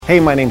Hey,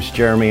 my name's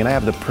Jeremy, and I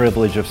have the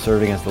privilege of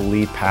serving as the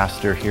lead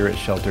pastor here at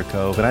Shelter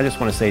Cove. And I just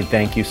want to say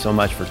thank you so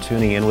much for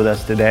tuning in with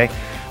us today.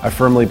 I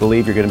firmly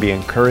believe you're going to be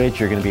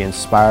encouraged, you're going to be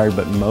inspired,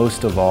 but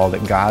most of all,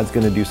 that God's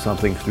going to do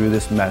something through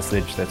this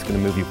message that's going to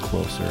move you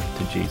closer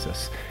to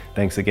Jesus.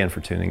 Thanks again for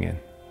tuning in.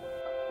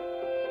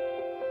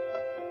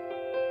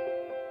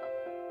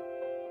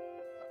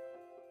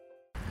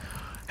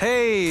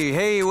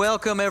 Hey,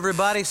 welcome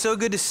everybody. So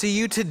good to see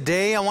you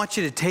today. I want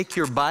you to take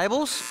your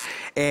Bibles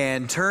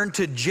and turn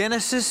to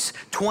Genesis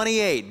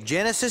 28.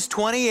 Genesis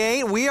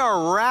 28, we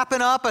are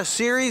wrapping up a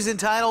series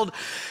entitled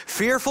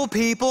Fearful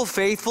People,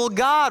 Faithful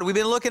God. We've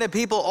been looking at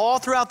people all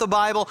throughout the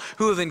Bible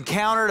who have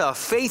encountered a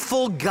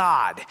faithful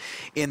God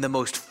in the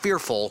most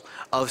fearful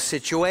of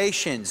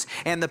situations.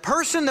 And the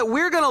person that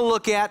we're going to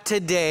look at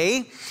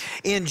today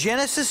in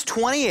Genesis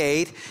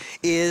 28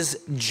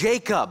 is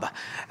Jacob.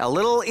 A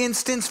little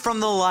instance from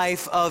the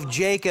life of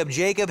Jacob.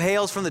 Jacob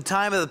hails from the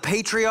time of the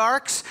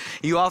patriarchs.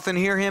 You often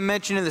hear him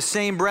mentioned in the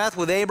same breath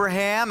with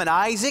Abraham and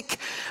Isaac.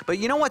 But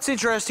you know what's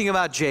interesting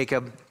about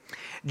Jacob?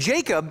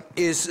 Jacob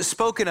is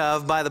spoken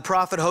of by the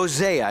prophet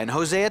Hosea in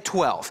Hosea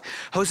 12.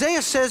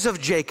 Hosea says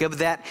of Jacob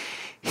that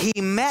he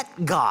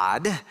met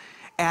God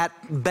at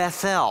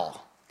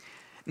Bethel.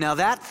 Now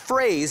that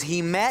phrase,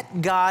 he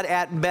met God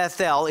at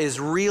Bethel, is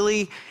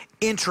really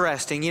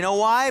interesting. You know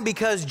why?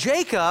 Because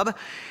Jacob,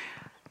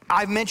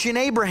 I've mentioned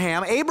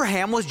Abraham.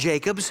 Abraham was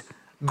Jacob's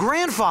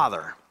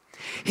grandfather.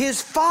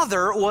 His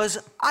father was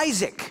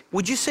Isaac.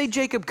 Would you say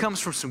Jacob comes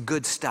from some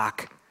good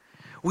stock?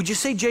 Would you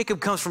say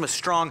Jacob comes from a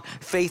strong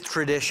faith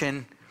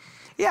tradition?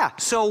 Yeah,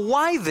 so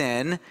why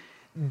then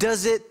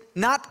does it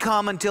not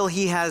come until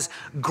he has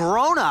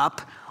grown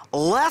up,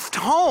 left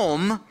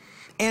home,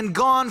 and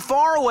gone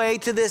far away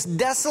to this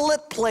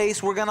desolate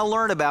place we're going to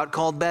learn about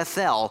called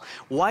Bethel?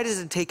 Why does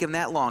it take him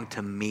that long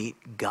to meet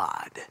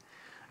God?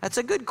 That's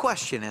a good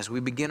question as we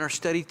begin our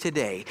study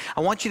today.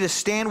 I want you to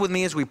stand with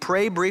me as we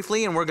pray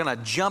briefly, and we're going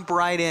to jump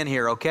right in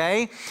here,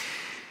 okay?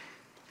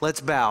 Let's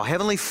bow.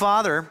 Heavenly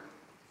Father,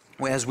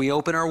 as we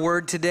open our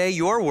word today,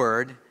 your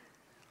word,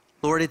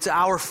 Lord, it's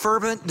our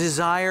fervent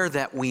desire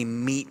that we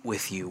meet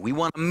with you. We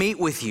want to meet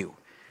with you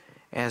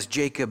as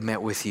Jacob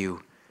met with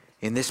you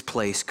in this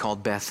place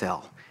called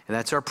Bethel. And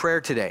that's our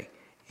prayer today.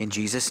 In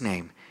Jesus'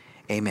 name,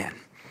 amen.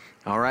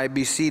 All right,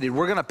 be seated.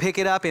 We're going to pick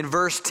it up in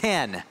verse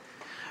 10.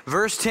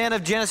 Verse 10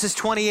 of Genesis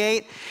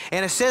 28.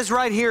 And it says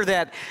right here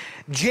that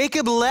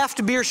Jacob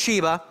left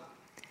Beersheba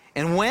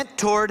and went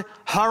toward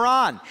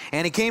Haran.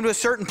 And he came to a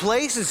certain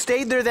place and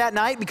stayed there that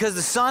night because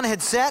the sun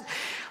had set.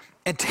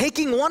 And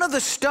taking one of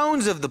the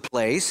stones of the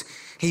place,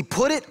 he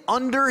put it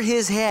under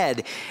his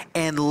head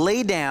and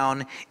lay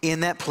down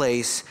in that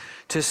place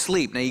to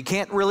sleep. Now, you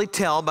can't really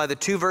tell by the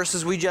two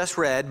verses we just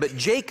read, but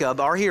Jacob,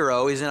 our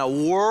hero, is in a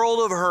world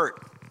of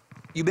hurt.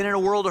 You been in a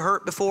world of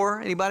hurt before?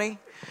 Anybody?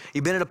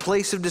 You've been in a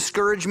place of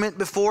discouragement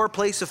before,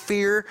 place of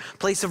fear,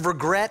 place of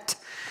regret?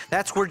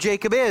 That's where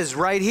Jacob is,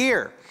 right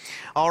here.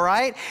 All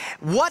right?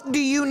 What do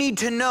you need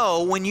to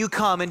know when you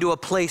come into a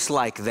place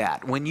like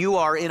that, when you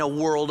are in a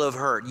world of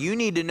hurt? You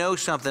need to know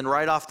something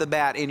right off the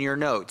bat in your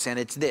notes, and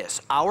it's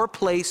this. Our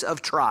place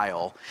of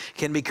trial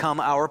can become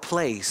our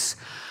place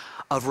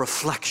of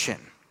reflection.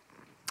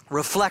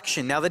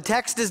 Reflection. Now, the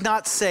text does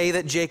not say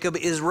that Jacob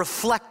is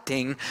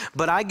reflecting,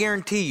 but I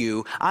guarantee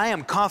you, I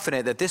am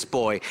confident that this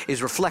boy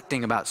is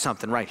reflecting about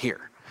something right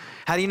here.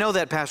 How do you know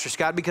that, Pastor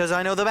Scott? Because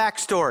I know the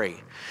backstory.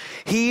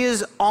 He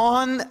is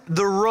on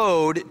the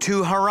road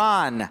to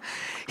Haran.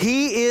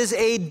 He is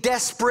a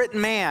desperate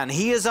man.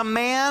 He is a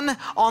man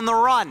on the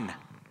run.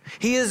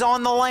 He is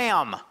on the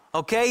lam.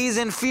 Okay, he's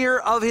in fear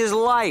of his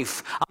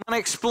life. I'm going to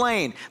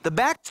explain. The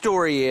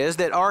backstory is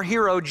that our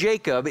hero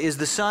Jacob is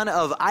the son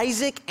of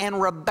Isaac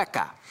and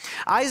Rebekah.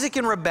 Isaac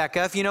and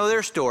Rebekah, if you know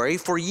their story,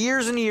 for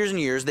years and years and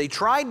years, they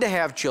tried to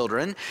have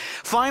children.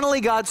 Finally,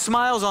 God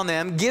smiles on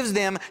them, gives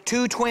them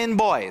two twin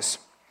boys.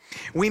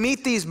 We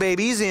meet these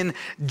babies in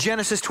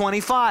Genesis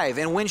 25,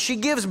 and when she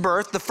gives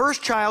birth, the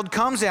first child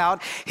comes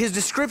out. His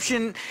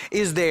description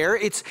is there.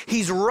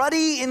 He's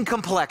ruddy in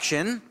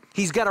complexion.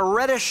 He's got a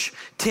reddish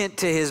tint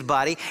to his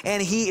body,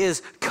 and he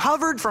is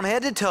covered from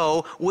head to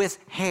toe with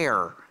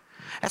hair.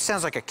 That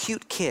sounds like a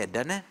cute kid,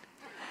 doesn't it?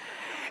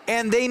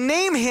 And they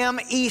name him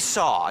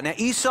Esau. Now,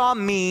 Esau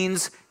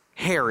means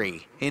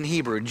hairy in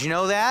Hebrew. Did you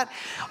know that?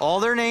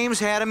 All their names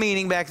had a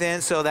meaning back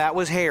then, so that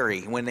was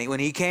hairy when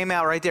he came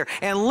out right there.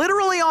 And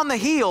literally on the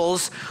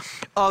heels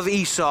of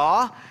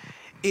Esau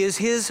is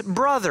his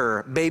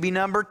brother, baby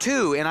number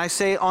 2. And I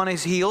say on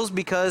his heels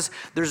because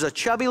there's a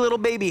chubby little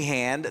baby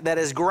hand that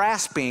is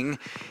grasping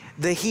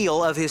the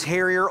heel of his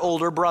hairier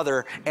older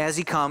brother as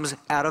he comes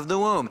out of the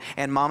womb.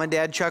 And mom and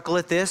dad chuckle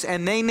at this,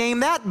 and they name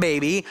that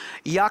baby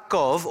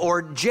Yaakov,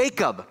 or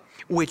Jacob,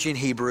 which in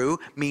Hebrew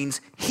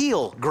means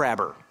heel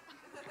grabber.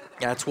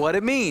 That's what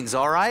it means,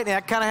 all right? And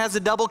that kind of has a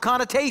double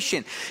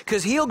connotation,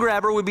 because heel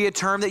grabber would be a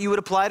term that you would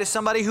apply to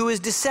somebody who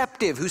is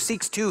deceptive, who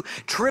seeks to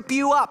trip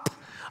you up.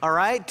 all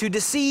right, to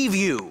deceive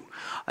you.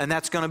 And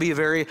that's going to be a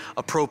very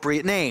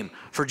appropriate name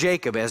for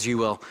Jacob, as you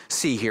will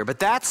see here. But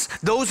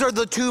those are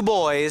the two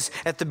boys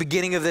at the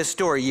beginning of this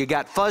story. You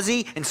got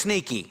Fuzzy and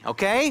Sneaky,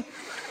 okay?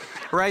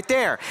 Right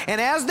there. And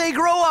as they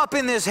grow up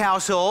in this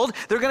household,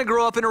 they're going to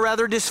grow up in a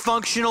rather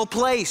dysfunctional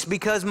place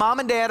because mom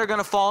and dad are going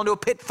to fall into a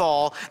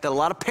pitfall that a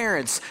lot of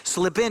parents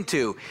slip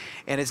into.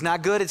 And it's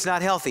not good, it's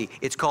not healthy.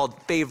 It's called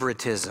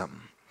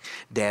favoritism.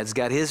 Dad's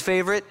got his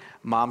favorite,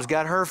 mom's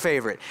got her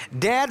favorite.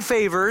 Dad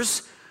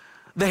favors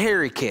the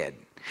hairy kid.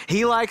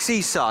 He likes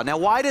Esau. Now,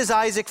 why does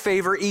Isaac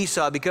favor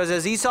Esau? Because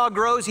as Esau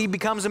grows, he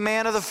becomes a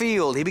man of the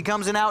field. He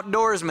becomes an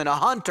outdoorsman, a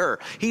hunter.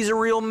 He's a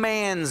real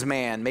man's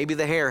man. Maybe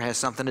the hair has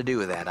something to do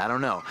with that. I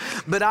don't know.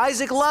 But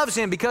Isaac loves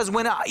him because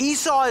when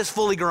Esau is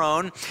fully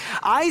grown,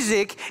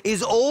 Isaac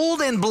is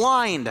old and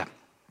blind.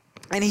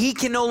 And he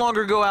can no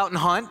longer go out and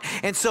hunt.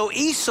 And so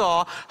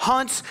Esau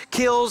hunts,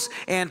 kills,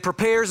 and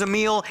prepares a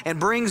meal and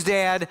brings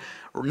Dad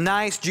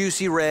nice,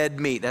 juicy red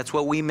meat. That's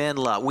what we men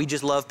love. We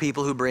just love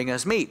people who bring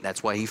us meat.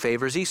 That's why he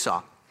favors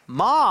Esau.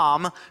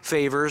 Mom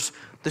favors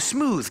the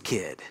smooth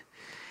kid.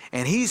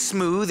 And he's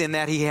smooth in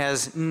that he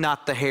has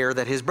not the hair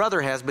that his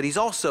brother has, but he's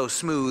also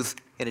smooth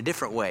in a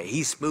different way.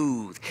 He's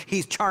smooth.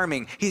 He's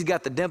charming. He's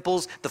got the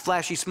dimples, the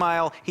flashy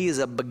smile. He is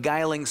a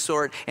beguiling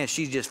sort, and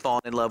she's just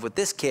fallen in love with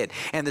this kid.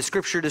 And the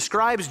scripture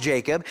describes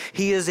Jacob.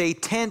 He is a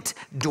tent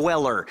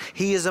dweller.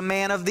 He is a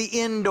man of the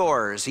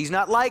indoors. He's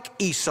not like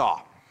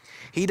Esau.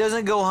 He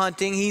doesn't go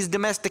hunting. He's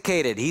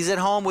domesticated. He's at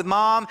home with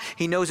mom.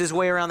 He knows his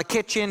way around the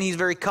kitchen. He's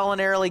very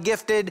culinarily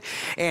gifted,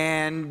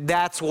 and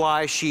that's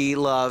why she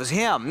loves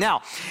him.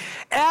 Now,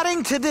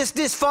 adding to this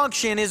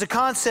dysfunction is a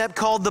concept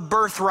called the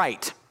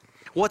birthright.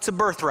 What's a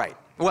birthright?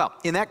 Well,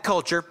 in that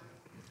culture,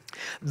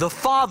 the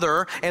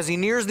father, as he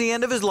nears the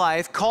end of his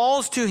life,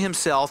 calls to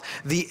himself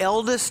the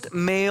eldest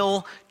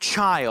male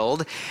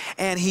child,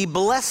 and he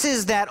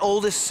blesses that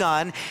oldest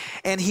son,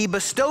 and he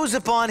bestows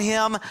upon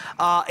him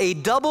a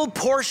double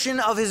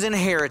portion of his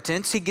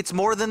inheritance. He gets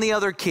more than the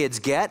other kids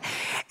get,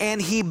 and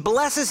he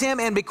blesses him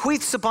and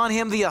bequeaths upon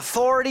him the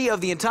authority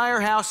of the entire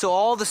house, so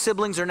all the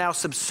siblings are now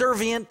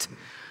subservient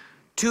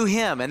to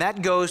him, and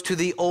that goes to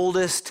the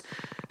oldest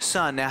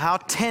son. Now, how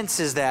tense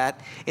is that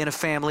in a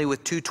family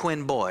with two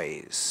twin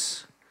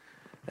boys?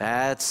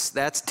 That's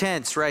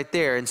tense right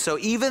there. And so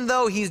even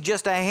though he's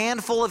just a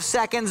handful of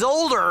seconds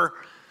older,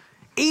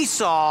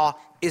 Esau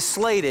is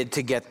slated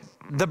to get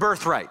the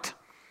birthright.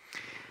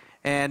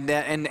 And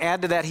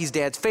add to that, he's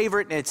dad's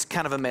favorite, and it's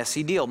kind of a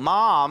messy deal.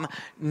 Mom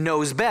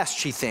knows best,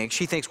 she thinks.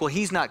 She thinks, well,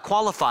 he's not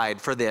qualified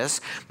for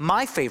this.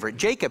 My favorite,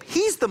 Jacob,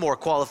 he's the more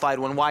qualified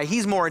one. Why?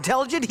 He's more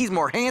intelligent, he's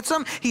more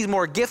handsome, he's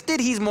more gifted,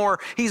 he's more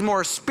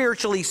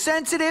spiritually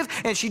sensitive,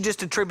 and she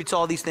just attributes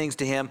all these things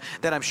to him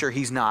that I'm sure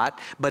he's not,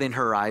 but in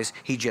her eyes,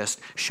 he just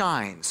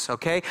shines,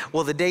 okay?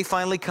 Well, the day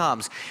finally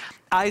comes.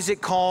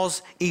 Isaac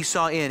calls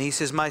Esau in. He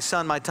says, my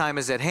son, my time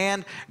is at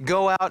hand.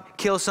 Go out,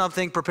 kill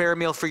something, prepare a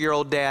meal for your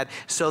old dad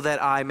so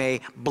that I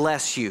may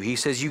bless you. He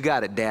says, you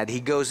got it, Dad. He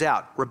goes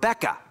out.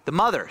 Rebekah, the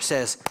mother,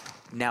 says,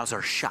 now's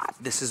our shot.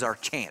 This is our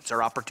chance,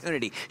 our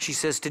opportunity. She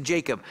says to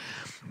Jacob,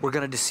 we're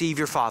going to deceive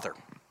your father.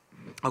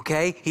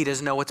 Okay? He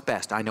doesn't know what's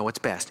best. I know what's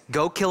best.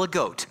 Go kill a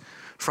goat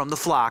from the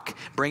flock.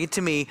 Bring it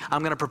to me.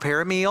 I'm going to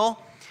prepare a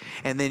meal.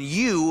 And then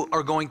you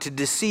are going to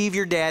deceive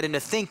your dad into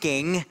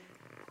thinking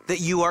that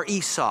you are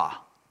Esau.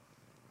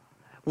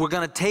 We're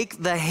going to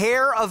take the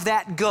hair of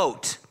that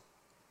goat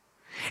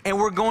and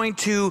we're going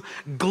to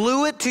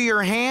glue it to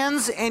your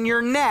hands and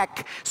your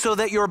neck so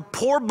that your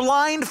poor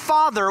blind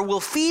father will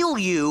feel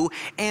you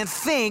and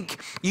think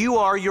you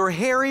are your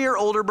hairier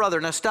older brother.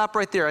 Now stop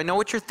right there. I know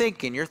what you're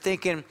thinking. You're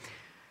thinking,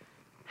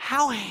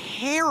 how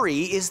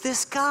hairy is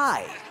this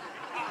guy?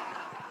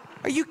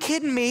 Are you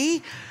kidding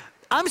me?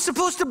 I'm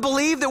supposed to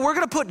believe that we're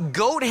going to put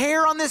goat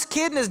hair on this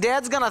kid and his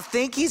dad's going to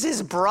think he's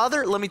his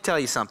brother? Let me tell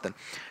you something.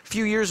 A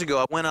few years ago,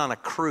 I went on a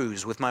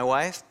cruise with my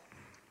wife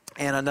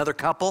and another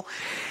couple.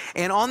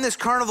 And on this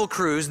Carnival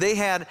cruise, they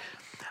had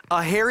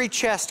a hairy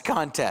chest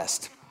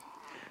contest.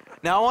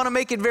 Now, I want to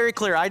make it very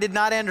clear. I did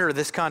not enter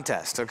this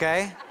contest,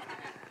 okay?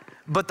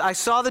 But I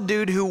saw the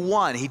dude who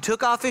won. He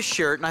took off his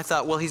shirt, and I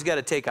thought, well, he's got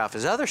to take off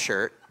his other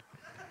shirt.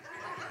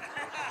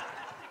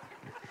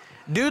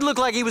 Dude looked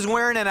like he was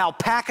wearing an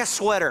alpaca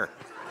sweater.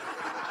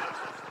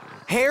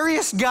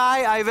 Hairiest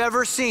guy I've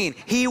ever seen.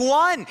 He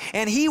won,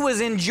 and he was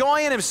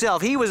enjoying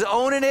himself. He was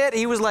owning it.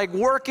 He was like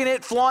working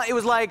it. It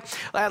was like,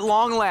 at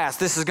long last,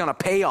 this is going to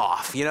pay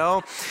off, you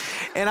know?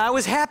 And I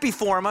was happy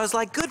for him. I was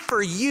like, good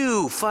for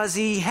you,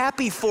 Fuzzy.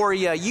 Happy for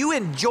you. You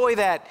enjoy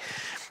that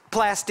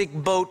plastic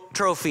boat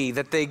trophy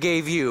that they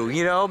gave you,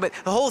 you know? But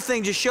the whole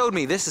thing just showed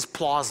me this is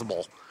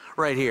plausible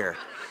right here.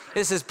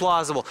 This is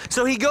plausible.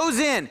 So he goes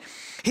in.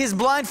 His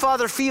blind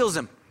father feels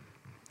him.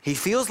 He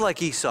feels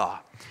like Esau.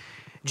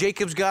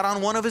 Jacob's got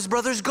on one of his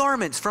brother's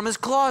garments from his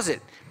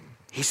closet.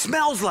 He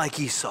smells like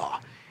Esau.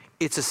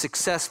 It's a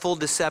successful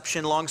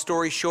deception. Long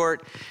story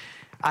short,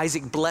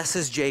 Isaac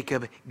blesses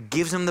Jacob,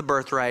 gives him the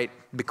birthright,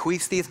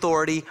 bequeaths the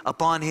authority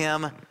upon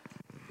him.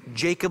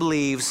 Jacob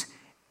leaves.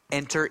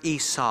 Enter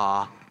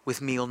Esau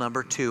with meal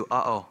number 2.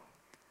 Uh-oh.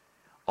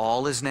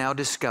 all is now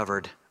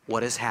discovered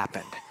what has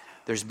happened.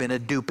 There's been a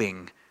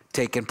duping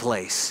taken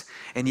place.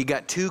 And you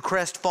got two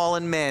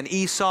crestfallen men.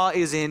 Esau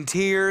is in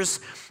tears.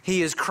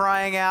 He is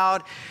crying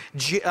out.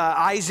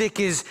 Isaac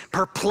is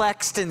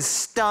perplexed and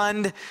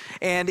stunned.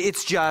 And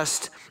it's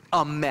just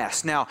a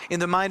mess. Now, in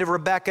the mind of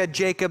Rebekah,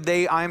 Jacob,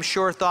 I'm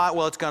sure thought,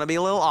 well, it's going to be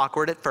a little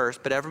awkward at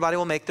first, but everybody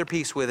will make their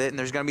peace with it, and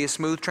there's going to be a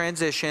smooth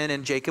transition,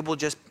 and Jacob will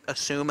just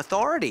assume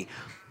authority.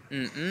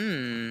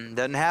 Doesn't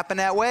happen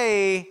that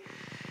way.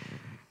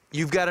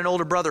 You've got an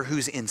older brother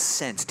who's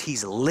incensed.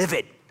 He's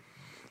livid.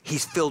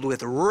 He's filled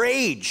with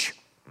rage.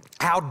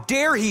 How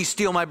dare he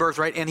steal my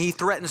birthright? And he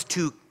threatens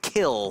to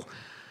kill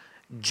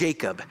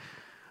Jacob.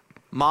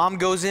 Mom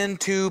goes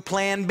into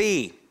plan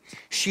B.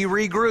 She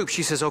regroups.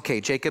 She says,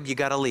 okay, Jacob, you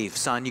got to leave.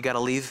 Son, you got to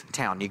leave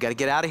town. You got to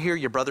get out of here.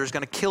 Your brother's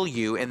going to kill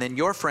you, and then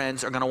your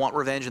friends are going to want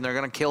revenge, and they're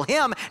going to kill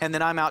him, and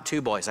then I'm out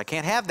too, boys. I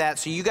can't have that,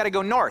 so you got to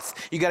go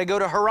north. You got to go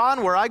to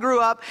Haran, where I grew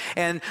up,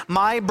 and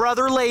my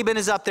brother Laban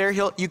is up there.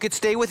 You could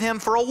stay with him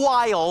for a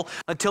while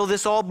until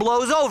this all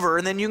blows over,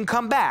 and then you can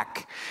come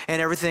back,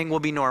 and everything will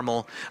be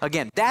normal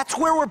again. That's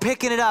where we're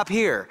picking it up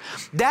here.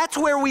 That's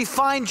where we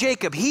find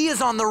Jacob. He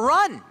is on the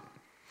run.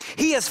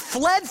 He has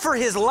fled for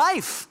his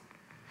life.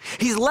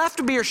 He's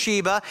left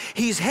Beersheba.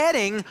 He's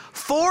heading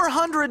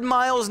 400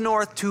 miles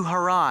north to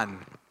Haran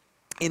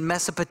in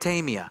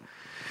Mesopotamia.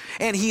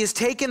 And he has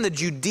taken the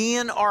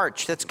Judean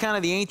Arch. That's kind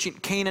of the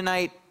ancient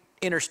Canaanite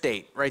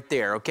interstate right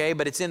there, okay?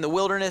 But it's in the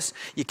wilderness.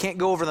 You can't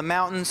go over the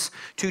mountains,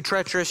 too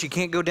treacherous. You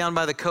can't go down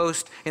by the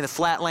coast in the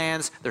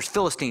flatlands. There's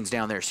Philistines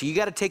down there. So you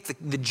got to take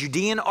the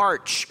Judean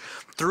Arch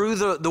through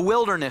the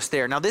wilderness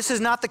there. Now, this is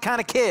not the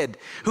kind of kid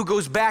who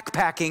goes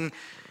backpacking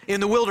in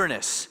the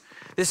wilderness.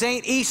 This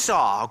ain't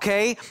Esau,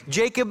 okay?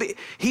 Jacob,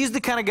 he's the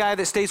kind of guy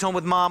that stays home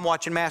with mom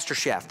watching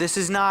MasterChef. This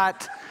is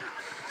not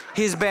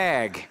his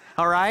bag,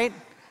 all right?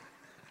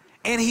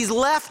 And he's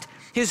left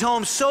his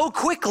home so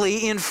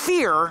quickly in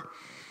fear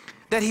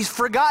that he's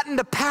forgotten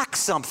to pack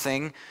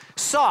something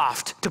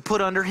soft to put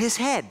under his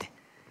head.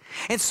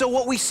 And so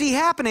what we see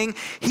happening,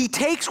 he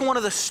takes one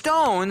of the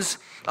stones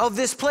of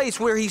this place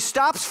where he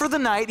stops for the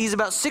night. He's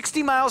about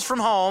 60 miles from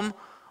home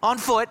on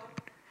foot.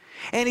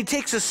 And he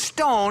takes a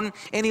stone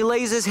and he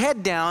lays his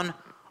head down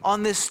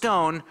on this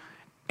stone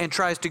and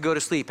tries to go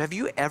to sleep. Have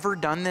you ever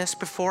done this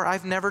before?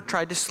 I've never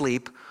tried to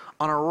sleep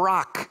on a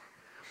rock.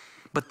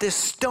 But this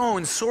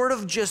stone sort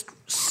of just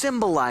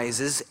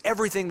symbolizes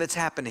everything that's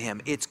happened to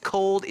him. It's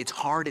cold, it's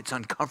hard, it's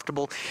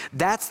uncomfortable.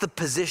 That's the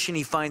position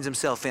he finds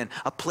himself in,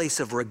 a place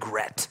of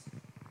regret.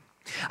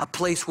 A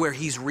place where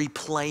he's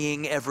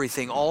replaying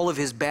everything, all of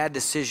his bad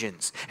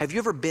decisions. Have you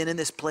ever been in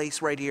this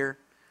place right here?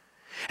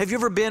 Have you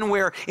ever been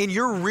where in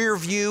your rear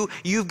view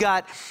you've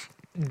got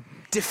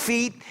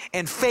defeat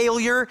and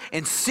failure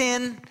and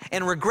sin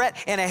and regret,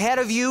 and ahead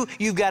of you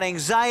you've got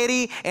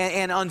anxiety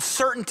and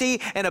uncertainty,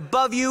 and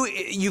above you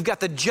you've got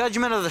the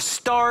judgment of the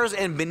stars,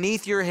 and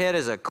beneath your head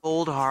is a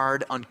cold,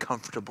 hard,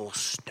 uncomfortable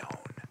stone?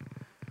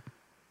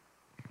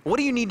 What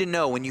do you need to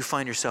know when you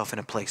find yourself in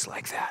a place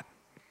like that?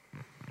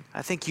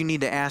 I think you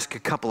need to ask a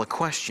couple of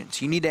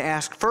questions. You need to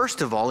ask,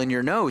 first of all, in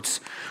your notes,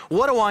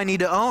 what do I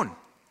need to own?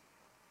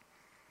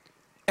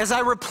 As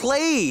I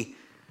replay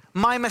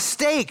my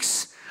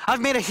mistakes, I've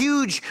made a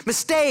huge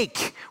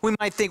mistake, we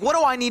might think. What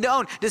do I need to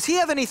own? Does he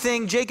have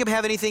anything, Jacob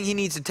have anything he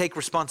needs to take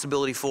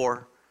responsibility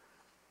for?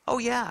 Oh,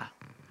 yeah.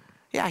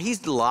 Yeah,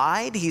 he's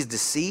lied, he's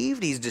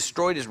deceived, he's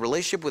destroyed his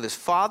relationship with his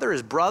father,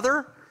 his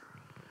brother.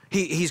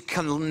 He's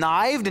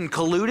connived and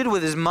colluded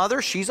with his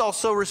mother. She's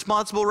also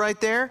responsible right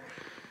there.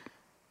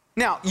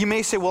 Now, you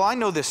may say, well, I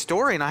know this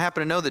story, and I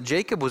happen to know that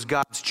Jacob was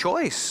God's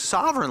choice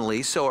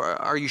sovereignly, so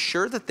are you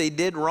sure that they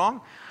did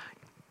wrong?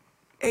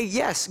 Hey,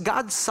 yes,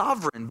 God's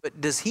sovereign, but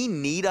does he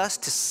need us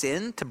to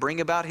sin to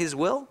bring about his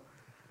will?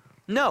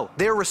 No,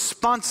 they're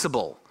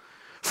responsible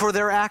for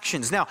their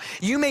actions. Now,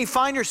 you may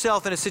find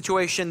yourself in a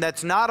situation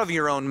that's not of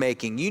your own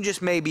making. You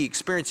just may be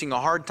experiencing a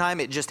hard time.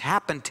 It just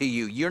happened to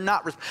you. You're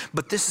not,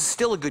 but this is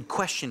still a good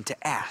question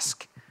to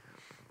ask.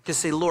 To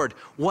say, Lord,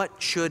 what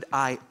should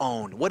I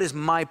own? What is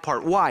my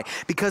part? Why?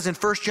 Because in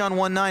 1 John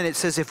 1:9 it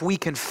says, if we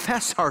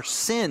confess our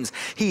sins,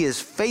 he is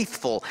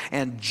faithful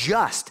and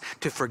just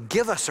to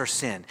forgive us our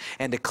sin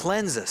and to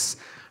cleanse us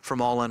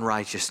from all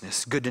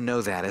unrighteousness. Good to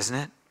know that, isn't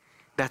it?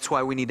 That's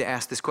why we need to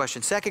ask this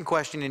question. Second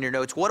question in your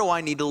notes, what do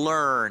I need to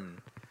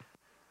learn?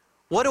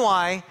 What do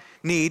I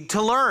need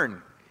to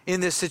learn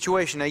in this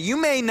situation? Now, you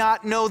may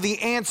not know the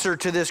answer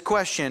to this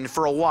question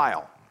for a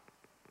while.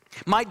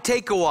 Might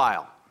take a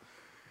while.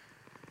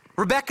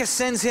 Rebekah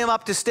sends him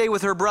up to stay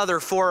with her brother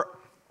for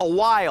a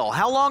while.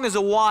 How long is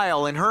a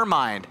while in her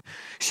mind?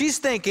 She's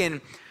thinking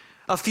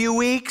a few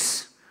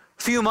weeks,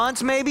 a few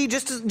months maybe,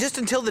 just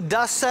until the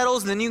dust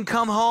settles, and then you can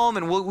come home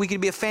and we can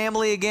be a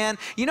family again.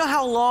 You know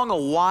how long a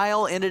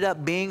while ended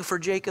up being for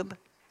Jacob?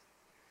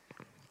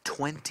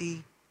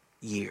 20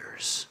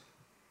 years.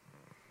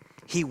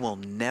 He will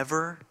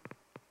never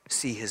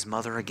see his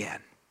mother again.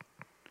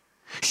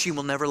 She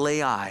will never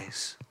lay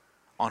eyes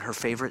on her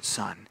favorite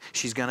son.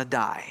 She's going to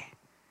die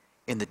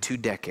in the 2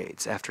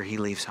 decades after he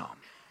leaves home.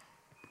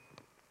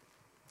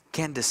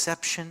 Can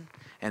deception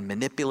and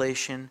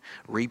manipulation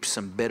reap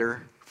some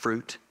bitter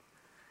fruit?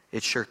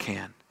 It sure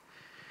can.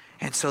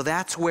 And so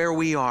that's where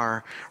we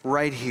are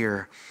right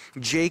here.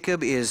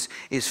 Jacob is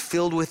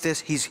filled with this.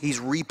 He's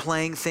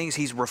replaying things.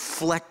 He's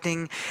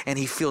reflecting, and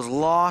he feels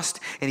lost,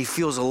 and he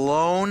feels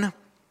alone.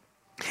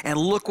 And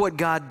look what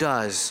God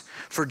does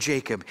for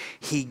Jacob.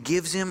 He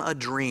gives him a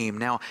dream.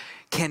 Now,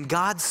 can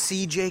God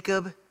see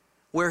Jacob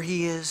where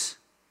he is?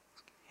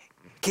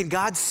 Can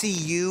God see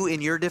you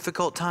in your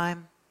difficult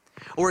time?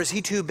 Or is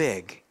he too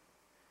big?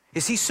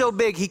 Is he so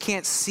big he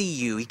can't see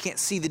you? He can't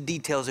see the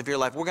details of your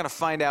life. We're going to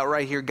find out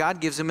right here. God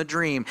gives him a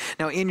dream.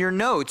 Now, in your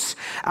notes,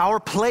 our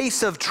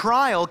place of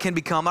trial can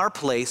become our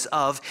place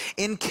of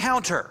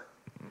encounter.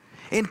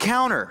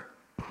 Encounter.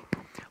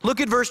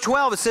 Look at verse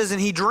 12. It says, and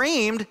he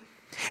dreamed,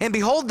 and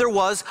behold, there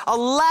was a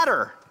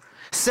ladder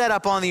set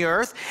up on the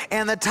earth,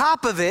 and the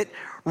top of it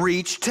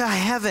reached to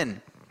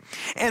heaven.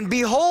 And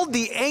behold,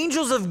 the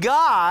angels of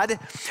God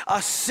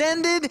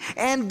ascended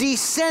and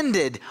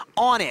descended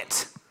on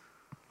it.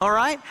 All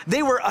right?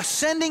 They were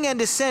ascending and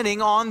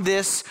descending on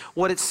this,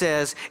 what it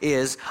says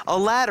is a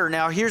ladder.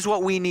 Now, here's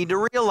what we need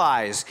to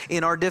realize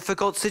in our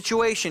difficult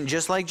situation.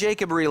 Just like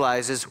Jacob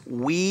realizes,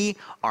 we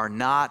are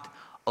not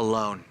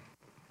alone.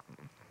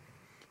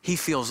 He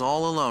feels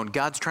all alone.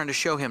 God's trying to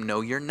show him,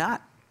 no, you're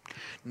not.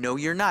 No,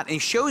 you're not. And he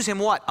shows him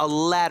what? A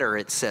ladder,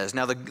 it says.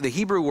 Now, the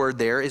Hebrew word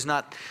there is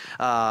not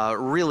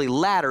really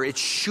ladder. It's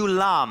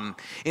shulam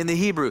in the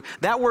Hebrew.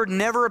 That word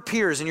never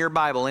appears in your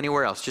Bible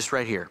anywhere else, just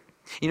right here.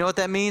 You know what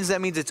that means? That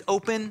means it's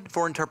open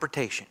for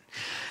interpretation.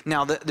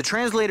 Now, the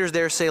translators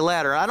there say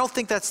ladder. I don't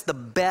think that's the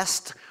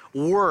best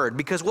word,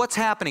 because what's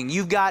happening?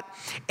 You've got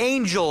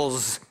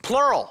angels,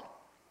 plural.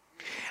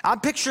 I'm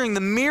picturing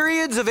the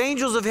myriads of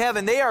angels of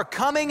heaven. They are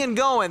coming and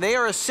going. They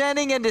are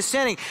ascending and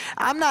descending.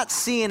 I'm not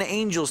seeing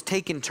angels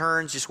taking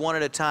turns just one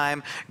at a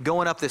time,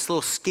 going up this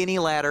little skinny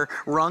ladder,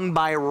 rung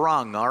by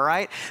rung, all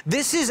right?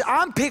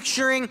 I'm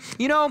picturing,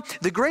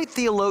 the great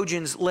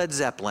theologians, Led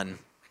Zeppelin,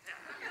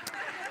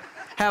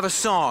 have a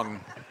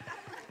song,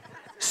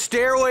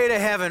 Stairway to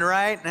Heaven,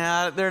 right?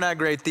 Now, they're not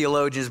great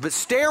theologians, but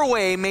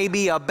stairway may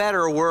be a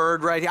better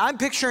word right here. I'm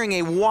picturing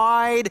a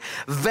wide,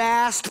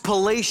 vast,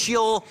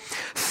 palatial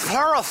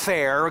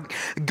thoroughfare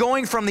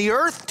going from the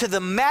earth to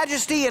the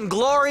majesty and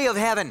glory of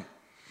heaven.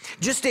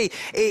 Just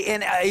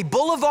a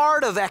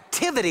boulevard of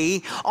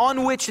activity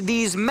on which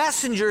these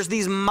messengers,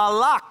 these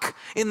malak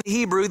in the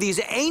Hebrew, these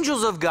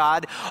angels of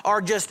God,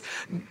 are just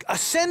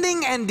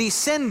ascending and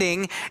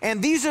descending.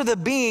 And these are the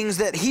beings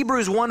that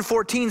Hebrews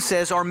 1:14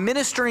 says are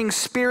ministering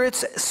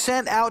spirits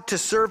sent out to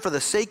serve for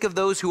the sake of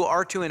those who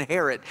are to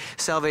inherit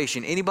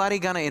salvation. Anybody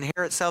going to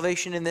inherit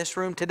salvation in this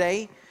room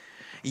today?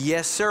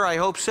 Yes, sir, I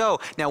hope so.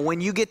 Now, when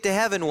you get to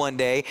heaven one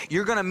day,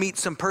 you're going to meet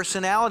some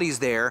personalities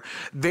there,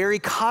 very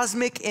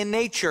cosmic in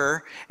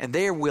nature, and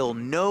they will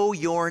know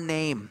your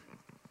name.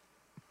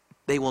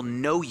 They will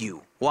know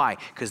you. Why?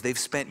 Because they've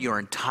spent your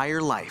entire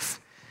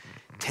life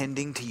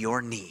tending to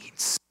your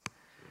needs,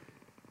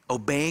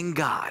 obeying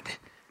God,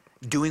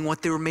 doing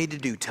what they were made to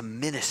do, to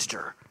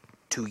minister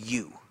to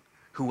you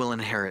who will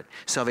inherit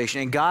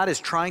salvation. And God is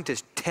trying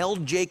to tell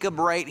Jacob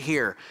right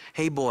here,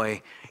 hey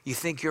boy, you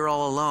think you're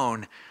all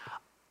alone?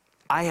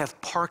 I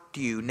have parked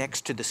you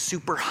next to the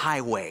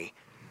superhighway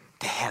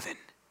to heaven.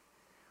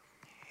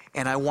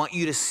 And I want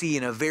you to see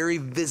in a very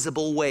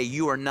visible way,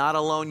 you are not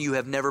alone, you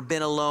have never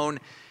been alone,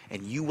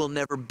 and you will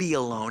never be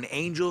alone.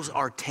 Angels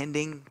are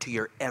tending to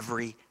your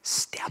every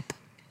step.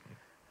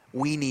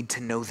 We need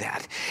to know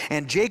that.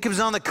 And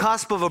Jacob's on the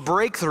cusp of a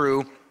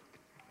breakthrough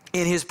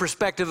in his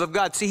perspective of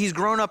God. See, he's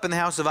grown up in the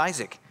house of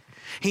Isaac.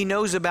 He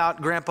knows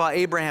about Grandpa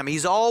Abraham.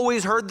 He's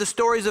always heard the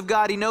stories of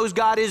God. He knows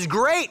God is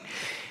great.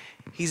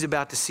 He's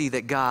about to see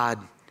that God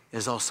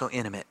is also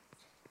intimate.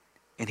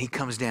 And he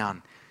comes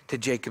down to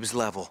Jacob's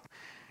level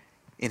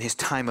in his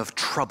time of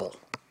trouble.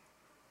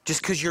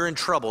 Just because you're in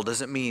trouble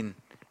doesn't mean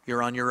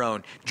you're on your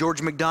own.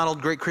 George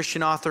MacDonald, great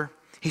Christian author,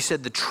 he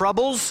said, the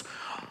troubles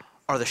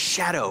are the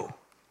shadow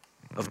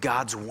of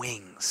God's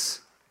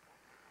wings.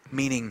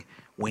 Meaning,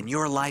 when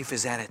your life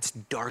is at its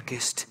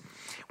darkest,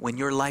 when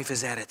your life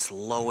is at its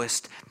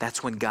lowest,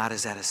 that's when God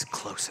is at his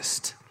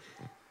closest.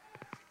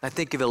 I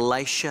think of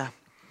Elisha.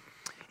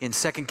 In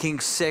 2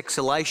 Kings 6,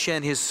 Elisha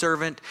and his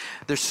servant,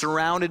 they're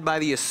surrounded by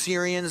the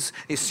Assyrians.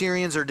 The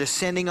Assyrians are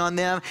descending on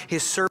them.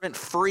 His servant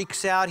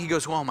freaks out. He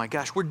goes, oh my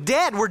gosh, we're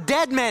dead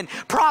men.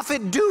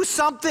 Prophet, do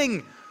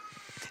something.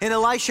 And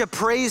Elisha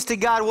prays to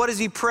God. What does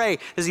he pray?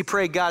 Does he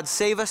pray, God,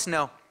 save us?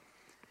 No.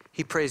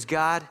 He prays,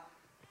 God,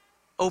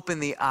 open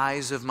the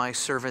eyes of my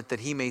servant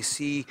that he may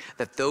see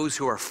that those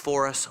who are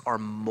for us are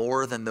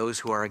more than those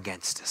who are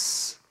against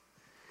us.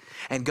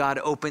 And God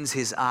opens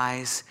his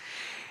eyes,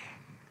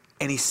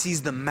 and he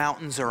sees the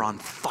mountains are on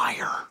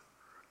fire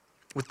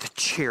with the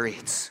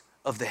chariots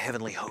of the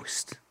heavenly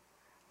host.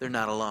 They're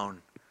not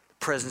alone.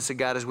 The presence of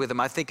God is with them.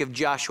 I think of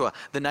Joshua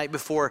the night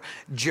before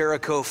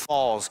Jericho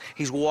falls.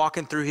 He's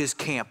walking through his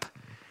camp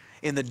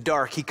in the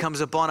dark. He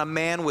comes upon a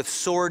man with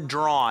sword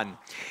drawn,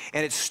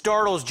 and it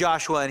startles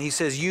Joshua, and he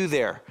says, you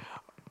there,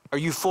 Are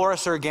you for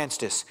us or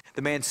against us?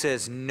 The man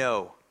says,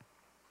 no,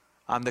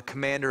 I'm the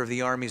commander of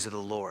the armies of the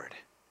Lord.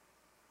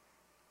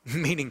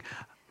 Meaning,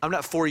 I'm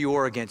not for you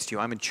or against you,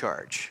 I'm in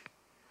charge.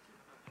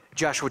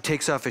 Joshua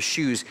takes off his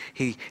shoes,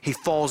 he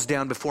falls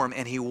down before him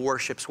and he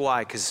worships.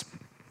 Why? Because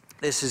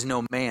this is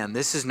no man,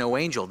 this is no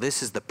angel,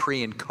 this is the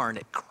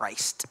pre-incarnate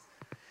Christ.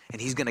 And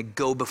he's going to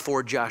go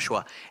before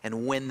Joshua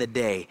and win the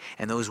day,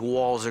 and those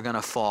walls are going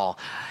to fall.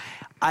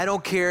 I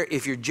don't care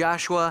if you're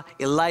Joshua,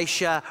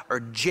 Elisha, or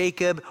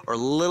Jacob, or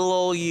little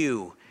old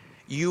you.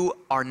 You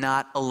are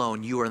not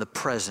alone. You are in the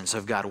presence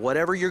of God.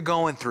 Whatever you're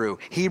going through.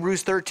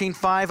 Hebrews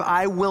 13:5,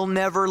 I will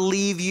never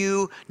leave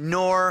you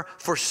nor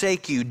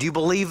forsake you. Do you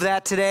believe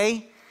that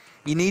today?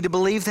 You need to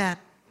believe that.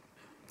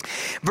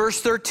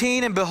 Verse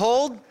 13, and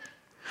behold,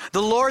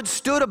 the Lord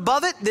stood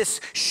above it, this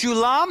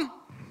Shulam,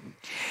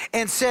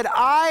 and said,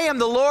 I am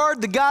the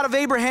Lord, the God of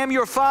Abraham,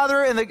 your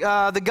father, and the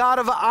God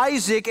of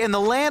Isaac, and the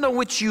land on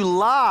which you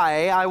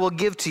lie I will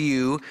give to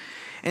you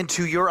and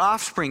to your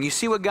offspring. You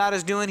see what God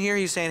is doing here?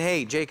 He's saying,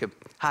 hey, Jacob,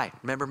 hi,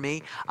 remember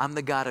me? I'm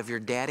the God of your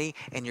daddy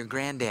and your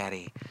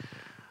granddaddy.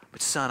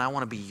 But son, I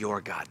want to be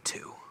your God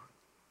too.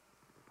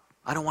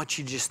 I don't want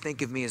you to just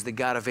think of me as the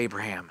God of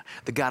Abraham,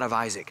 the God of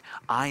Isaac.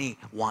 I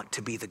want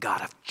to be the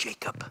God of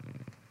Jacob.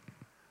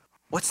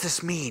 What's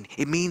this mean?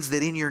 It means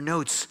that in your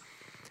notes,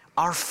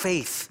 our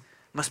faith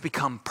must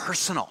become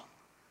personal.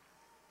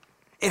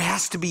 It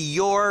has to be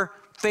your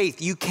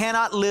faith. You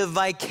cannot live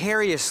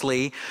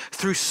vicariously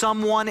through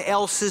someone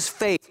else's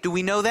faith. Do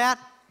we know that?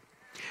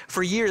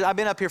 For years, I've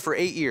been up here for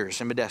 8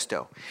 years in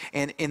Modesto.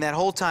 And in that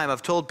whole time,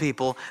 I've told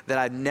people that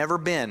I've never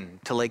been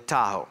to Lake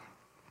Tahoe.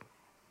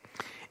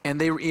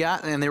 And they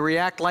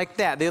react like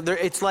that.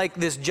 It's like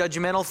this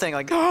judgmental thing,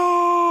 like,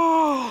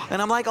 oh!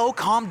 And I'm like, oh,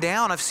 calm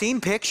down. I've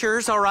seen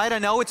pictures, all right? I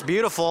know it's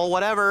beautiful,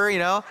 whatever, you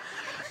know.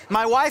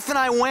 My wife and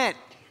I went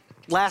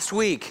last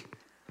week.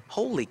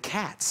 Holy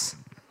cats.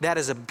 That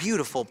is a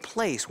beautiful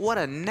place. What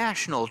a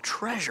national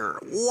treasure.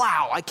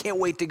 Wow, I can't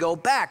wait to go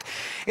back.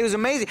 It was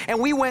amazing. And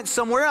we went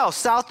somewhere else,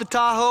 south of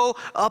Tahoe,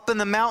 up in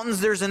the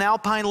mountains. There's an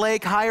alpine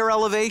lake, higher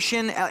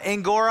elevation,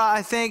 Angora,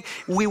 I think.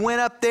 We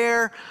went up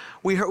there.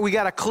 We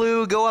got a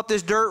clue, go up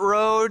this dirt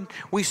road.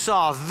 We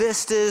saw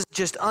vistas,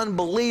 just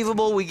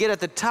unbelievable. We get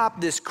at the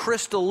top, this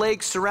crystal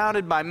lake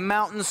surrounded by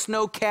mountains,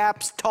 snow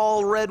caps,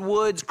 tall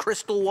redwoods,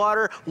 crystal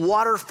water,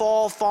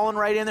 waterfall falling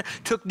right in there.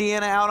 Took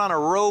Deanna out on a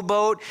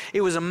rowboat.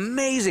 It was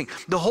amazing.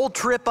 The whole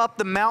trip up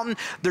the mountain,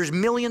 there's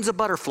millions of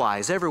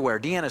butterflies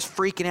everywhere. Deanna's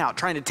freaking out,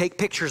 trying to take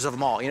pictures of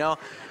them all, you know.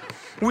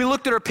 We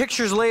looked at our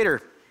pictures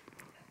later.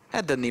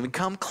 That doesn't even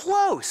come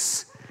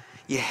close.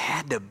 You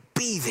had to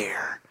be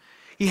there.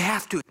 You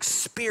have to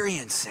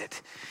experience it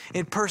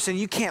in person.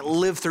 You can't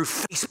live through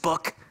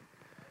Facebook.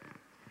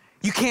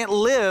 You can't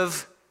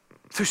live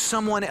through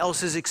someone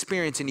else's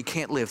experience, and you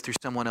can't live through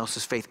someone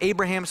else's faith.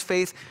 Abraham's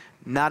faith,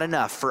 not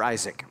enough for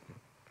Isaac.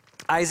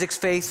 Isaac's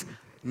faith,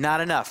 not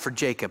enough for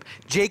Jacob.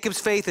 Jacob's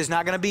faith is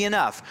not going to be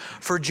enough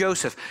for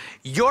Joseph.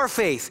 Your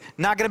faith,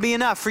 not going to be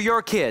enough for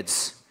your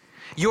kids.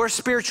 Your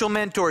spiritual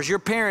mentors, your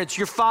parents,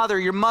 your father,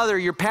 your mother,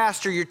 your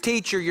pastor, your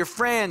teacher, your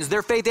friends,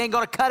 their faith ain't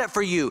going to cut it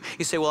for you.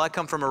 You say, well, I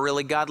come from a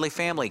really godly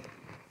family.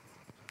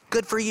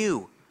 Good for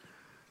you.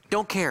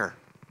 Don't care.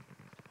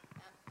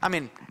 I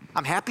mean,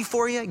 I'm happy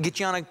for you, get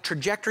you on a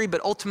trajectory, but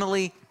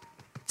ultimately,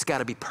 it's got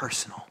to be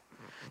personal.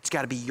 It's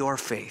got to be your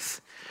faith.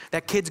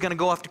 That kid's going to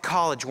go off to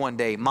college one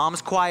day.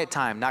 Mom's quiet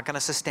time, not going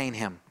to sustain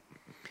him.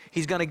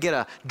 He's going to get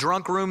a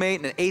drunk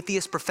roommate and an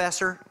atheist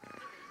professor.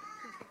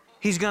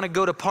 He's going to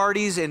go to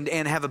parties and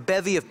have a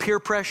bevy of peer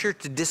pressure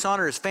to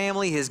dishonor his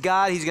family, his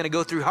God. He's going to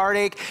go through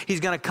heartache. He's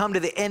going to come to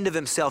the end of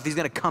himself. He's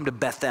going to come to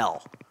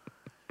Bethel.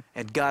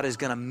 And God is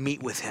going to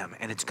meet with him,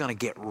 and it's going to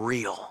get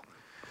real.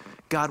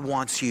 God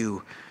wants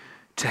you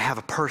to have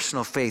a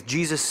personal faith.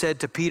 Jesus said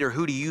to Peter,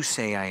 who do you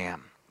say I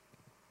am?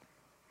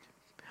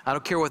 I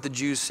don't care what the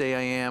Jews say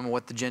I am,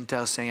 what the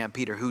Gentiles say I am.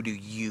 Peter, who do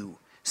you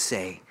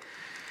say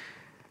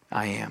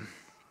I am?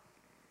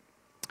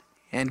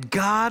 And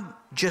God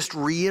just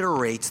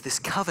reiterates this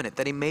covenant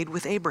that he made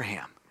with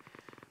Abraham.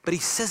 But he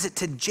says it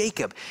to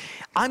Jacob.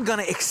 I'm going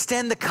to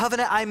extend the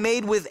covenant I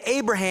made with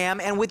Abraham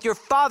and with your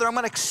father. I'm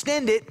going to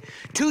extend it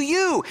to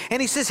you.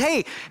 And he says,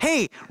 hey,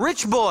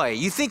 rich boy,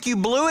 you think you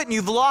blew it and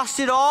you've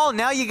lost it all? And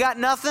now you got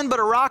nothing but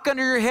a rock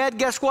under your head.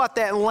 Guess what?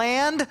 That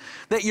land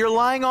that you're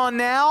lying on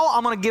now,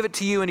 I'm going to give it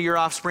to you and to your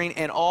offspring.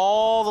 And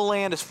all the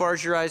land as far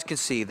as your eyes can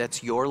see,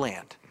 that's your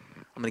land.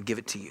 I'm going to give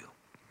it to you.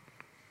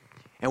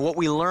 And what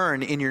we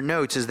learn in your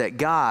notes is that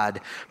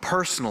God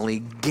personally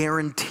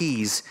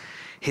guarantees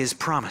his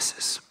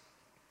promises.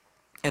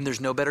 And there's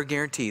no better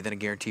guarantee than a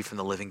guarantee from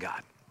the living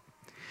God.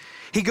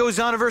 He goes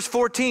on to verse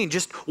 14,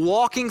 just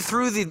walking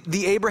through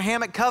the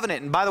Abrahamic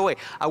covenant. And by the way,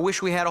 I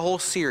wish we had a whole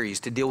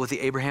series to deal with the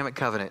Abrahamic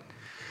covenant.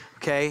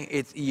 Okay,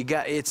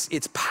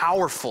 it's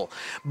powerful,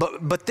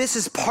 but this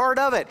is part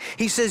of it.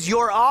 He says,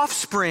 your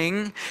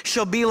offspring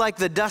shall be like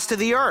the dust of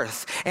the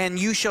earth, and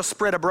you shall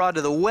spread abroad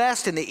to the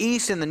west and the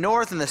east and the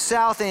north and the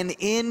south, and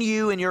in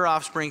you and your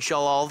offspring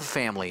shall all the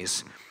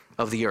families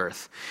of the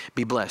earth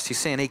be blessed. He's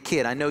saying, hey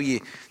kid, I know you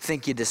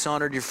think you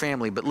dishonored your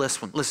family, but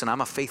listen,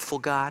 I'm a faithful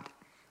God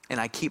and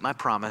I keep my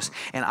promise,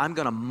 and I'm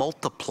going to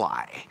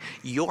multiply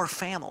your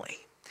family.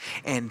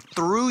 And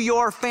through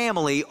your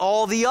family,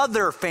 all the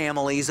other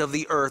families of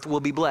the earth will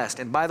be blessed.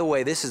 And by the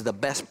way, this is the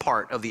best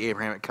part of the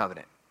Abrahamic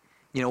covenant.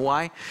 You know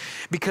why?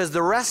 Because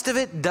the rest of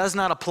it does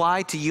not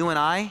apply to you and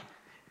I,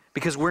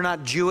 because we're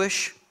not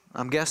Jewish,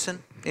 I'm guessing,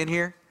 in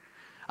here.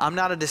 I'm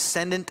not a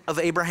descendant of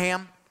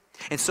Abraham.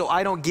 And so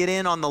I don't get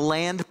in on the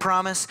land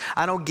promise.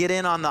 I don't get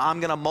in on the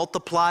I'm going to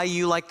multiply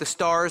you like the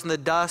stars and the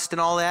dust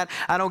and all that.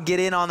 I don't get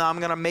in on the I'm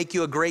going to make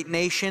you a great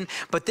nation.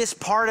 But this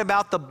part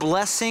about the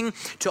blessing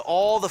to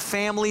all the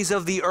families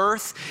of the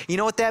earth, you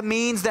know what that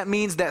means? That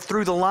means that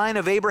through the line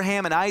of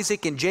Abraham and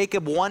Isaac and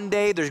Jacob, one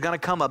day there's going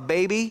to come a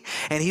baby,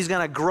 and he's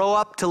going to grow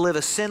up to live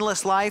a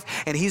sinless life,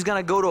 and he's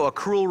going to go to a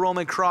cruel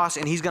Roman cross,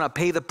 and he's going to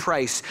pay the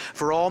price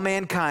for all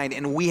mankind,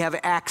 and we have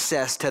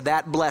access to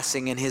that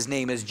blessing, and his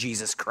name is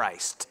Jesus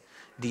Christ.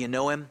 Do you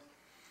know him?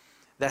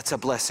 That's a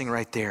blessing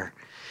right there.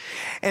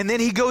 And then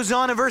he goes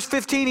on in verse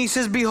 15, he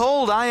says,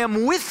 behold, I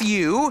am with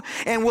you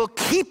and will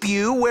keep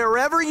you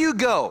wherever you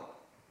go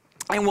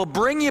and will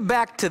bring you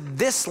back to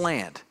this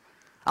land.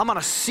 I'm going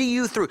to see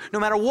you through. No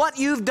matter what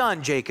you've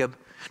done, Jacob,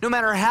 no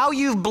matter how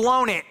you've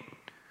blown it,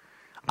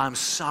 I'm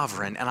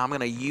sovereign and I'm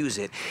going to use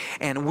it.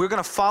 And we're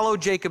going to follow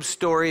Jacob's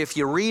story. If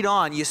you read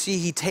on, you see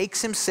he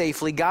takes him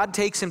safely. God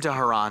takes him to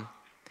Haran.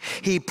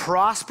 He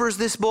prospers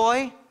this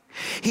boy.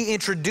 He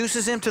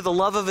introduces him to the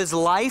love of his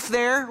life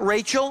there,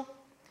 Rachel.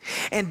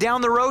 And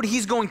down the road,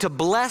 he's going to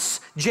bless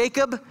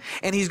Jacob,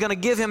 and he's going to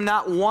give him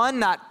not one,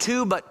 not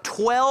two, but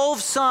 12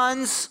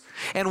 sons,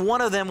 and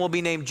one of them will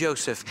be named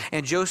Joseph.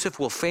 And Joseph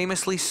will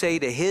famously say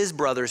to his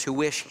brothers who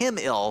wish him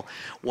ill,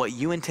 what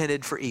you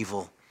intended for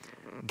evil,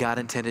 God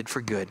intended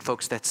for good.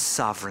 Folks, that's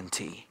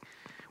sovereignty.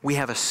 We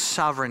have a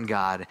sovereign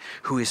God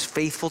who is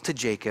faithful to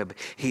Jacob.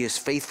 He is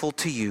faithful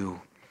to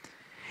you.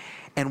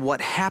 And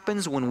what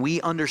happens when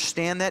we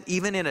understand that,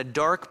 even in a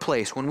dark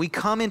place, when we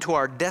come into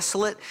our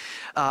desolate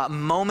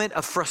moment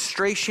of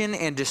frustration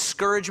and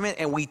discouragement,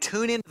 and we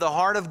tune into the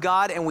heart of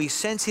God and we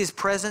sense his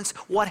presence,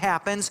 what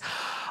happens?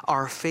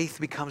 Our faith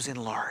becomes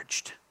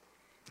enlarged,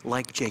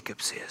 like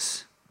Jacob's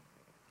is.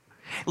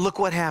 Look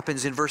what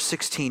happens in verse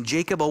 16.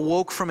 Jacob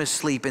awoke from his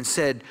sleep and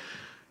said,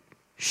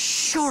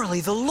 surely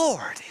the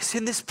Lord is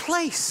in this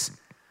place,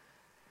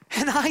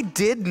 and I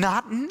did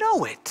not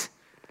know it.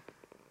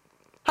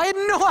 I had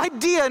no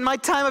idea in my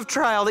time of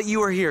trial that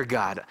you were here,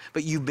 God,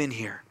 but you've been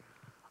here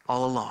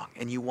all along,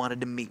 and you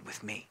wanted to meet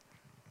with me.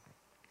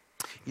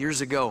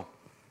 Years ago,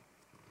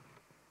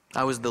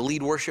 I was the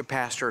lead worship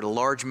pastor at a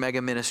large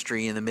mega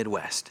ministry in the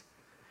Midwest,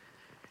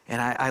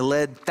 and I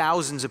led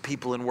thousands of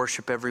people in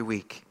worship every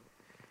week.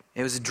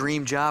 It was a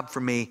dream job for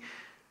me,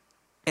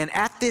 and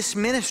at this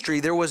ministry,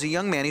 there was a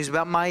young man. He was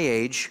about my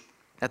age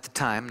at the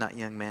time, not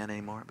young man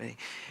anymore, but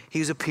he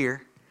was a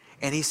peer.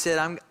 And he said,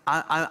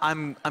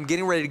 I'm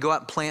getting ready to go out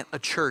and plant a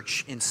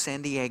church in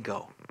San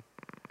Diego.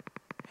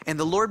 And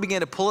the Lord began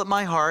to pull at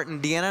my heart,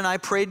 and Deanna and I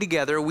prayed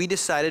together. We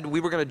decided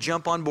we were going to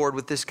jump on board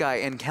with this guy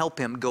and help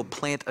him go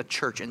plant a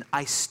church. And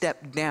I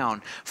stepped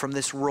down from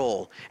this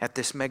role at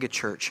this mega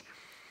church.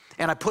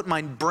 And I put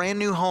my brand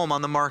new home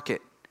on the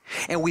market.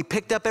 And we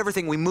picked up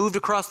everything. We moved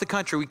across the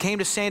country. We came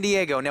to San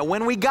Diego. Now,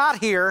 when we got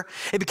here,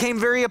 it became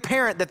very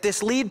apparent that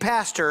this lead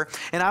pastor,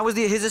 and I was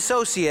his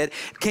associate,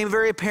 it became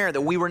very apparent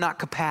that we were not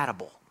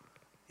compatible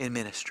in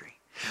ministry.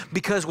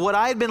 Because what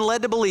I had been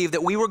led to believe,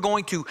 that we were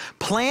going to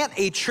plant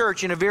a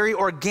church in a very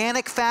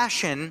organic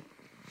fashion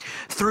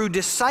through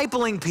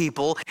discipling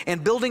people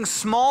and building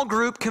small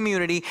group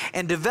community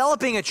and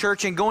developing a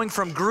church and going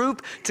from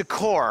group to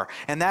core.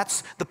 And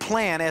that's the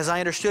plan as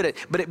I understood it.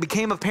 But it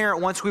became apparent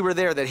once we were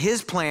there that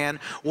his plan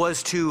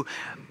was to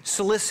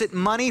solicit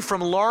money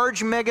from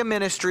large mega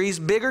ministries,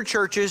 bigger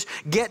churches,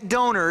 get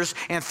donors,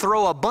 and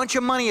throw a bunch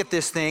of money at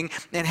this thing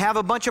and have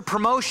a bunch of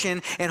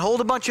promotion and hold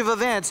a bunch of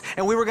events.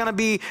 And we were going to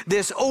be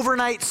this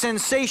overnight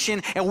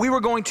sensation, and we were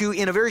going to,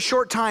 in a very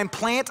short time,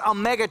 plant a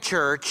mega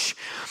church.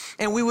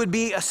 And we would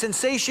be a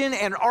sensation,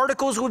 and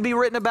articles would be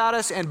written about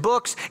us, and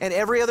books, and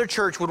every other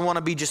church would want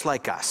to be just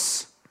like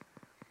us.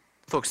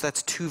 Folks,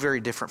 that's two very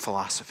different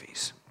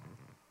philosophies.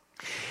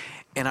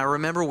 And I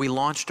remember we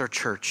launched our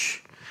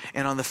church,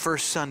 and on the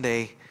first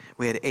Sunday,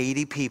 we had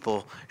 80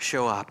 people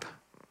show up.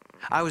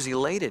 I was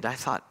elated. I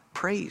thought,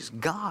 praise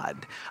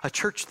God, a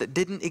church that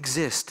didn't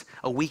exist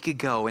a week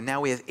ago, and now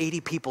we have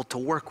 80 people to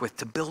work with,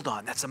 to build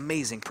on. That's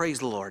amazing. Praise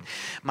the Lord.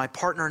 My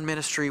partner in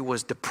ministry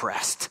was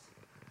depressed.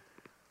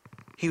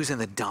 He was in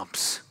the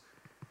dumps.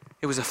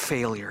 It was a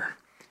failure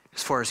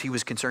as far as he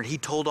was concerned. He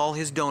told all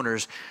his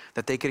donors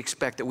that they could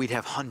expect that we'd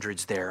have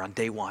hundreds there on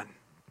day one.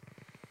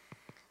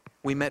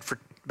 We met for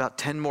about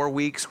 10 more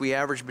weeks. We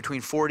averaged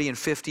between 40 and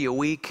 50 a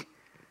week.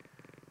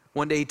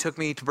 One day he took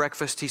me to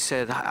breakfast. He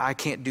said, I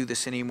can't do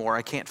this anymore.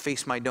 I can't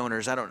face my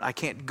donors. I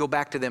can't go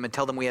back to them and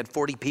tell them we had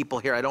 40 people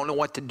here. I don't know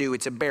what to do.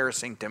 It's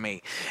embarrassing to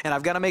me. And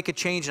I've got to make a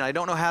change, and I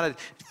don't know how to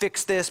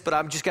fix this, but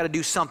I've just got to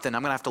do something.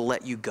 I'm going to have to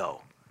let you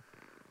go.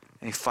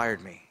 And he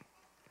fired me.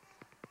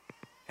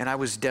 And I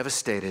was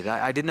devastated.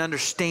 I didn't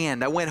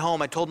understand. I went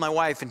home, I told my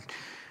wife, and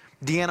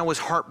Deanna was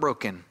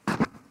heartbroken.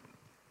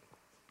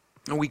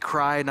 And we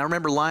cried, and I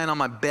remember lying on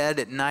my bed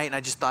at night, and I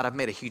just thought, I've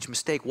made a huge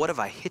mistake. What have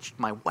I hitched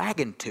my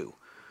wagon to?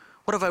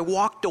 What have I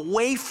walked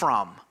away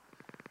from?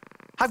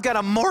 I've got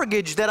a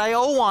mortgage that I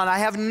owe on. I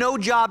have no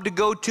job to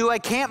go to. I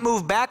can't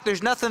move back.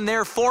 There's nothing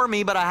there for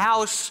me but a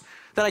house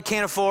that I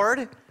can't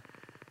afford.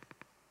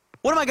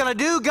 What am I going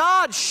to do?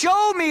 God,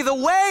 show me the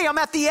way. I'm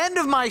at the end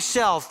of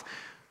myself.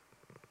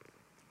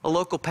 A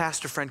local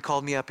pastor friend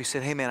called me up. He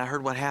said, hey man, I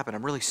heard what happened.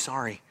 I'm really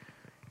sorry.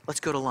 Let's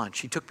go to lunch.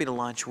 He took me to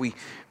lunch. We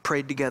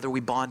prayed together.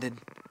 We bonded.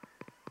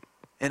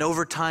 And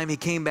over time, he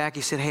came back.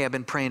 He said, hey, I've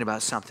been praying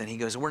about something. He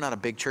goes, we're not a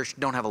big church.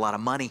 Don't have a lot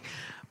of money.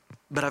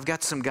 But I've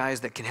got some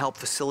guys that can help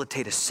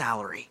facilitate a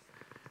salary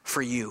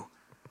for you.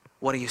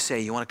 What do you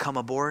say? You want to come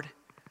aboard?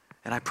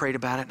 And I prayed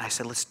about it, and I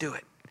said, let's do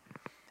it.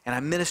 And I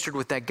ministered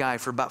with that guy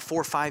for about 4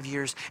 or 5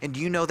 years. And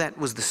do you know that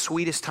was the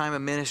sweetest time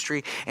of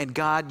ministry? And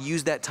God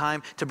used that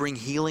time to bring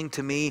healing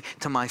to me,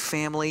 to my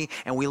family.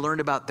 And we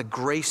learned about the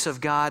grace of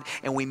God.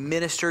 And we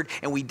ministered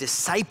and we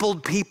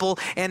discipled people.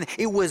 And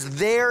it was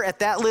there at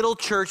that little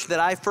church that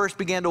I first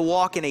began to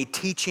walk in a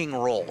teaching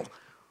role.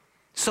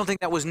 Something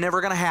that was never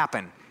going to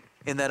happen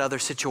in that other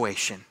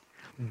situation.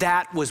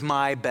 That was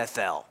my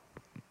Bethel.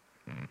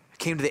 I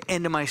came to the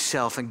end of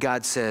myself and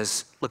God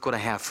says, look what I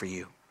have for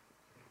you.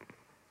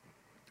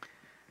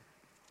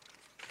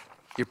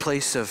 Your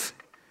place of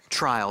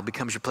trial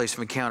becomes your place of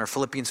encounter.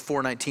 Philippians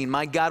 4:19,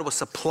 my God will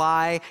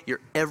supply your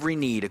every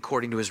need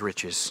according to his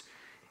riches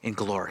in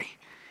glory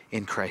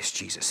in Christ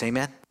Jesus.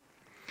 Amen?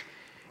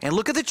 And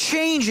look at the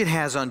change it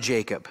has on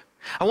Jacob.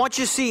 I want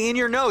you to see in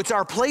your notes,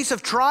 our place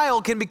of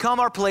trial can become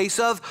our place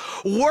of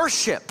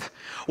worship.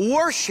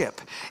 Worship.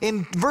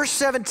 In verse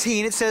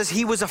 17, it says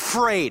he was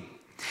afraid.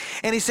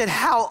 And he said,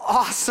 how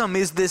awesome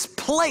is this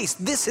place?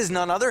 This is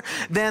none other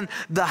than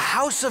the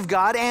house of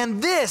God. And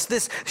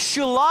this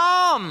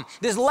shalom,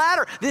 this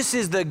ladder, this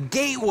is the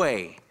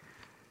gateway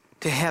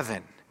to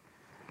heaven.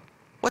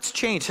 What's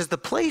changed? Has the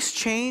place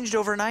changed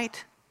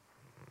overnight?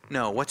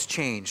 No, what's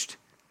changed?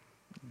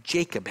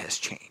 Jacob has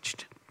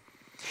changed.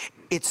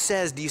 It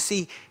says, do you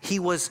see, he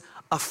was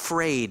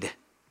afraid.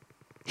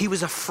 He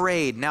was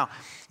afraid. Now,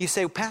 you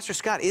say, Pastor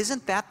Scott,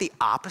 isn't that the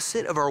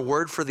opposite of our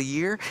word for the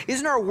year?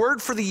 Isn't our word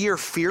for the year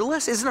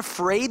fearless? Isn't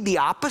afraid the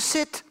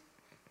opposite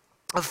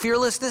of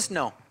fearlessness?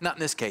 No, not in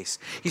this case.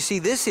 You see,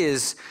 this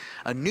is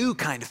a new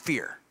kind of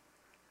fear.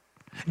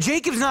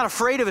 Jacob's not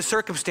afraid of his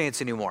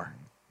circumstance anymore.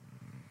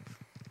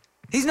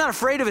 He's not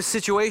afraid of his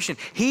situation.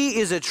 He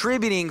is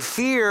attributing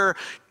fear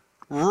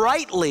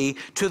rightly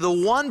to the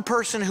one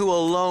person who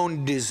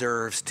alone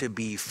deserves to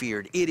be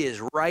feared. It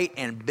is right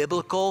and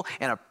biblical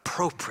and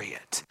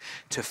appropriate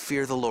to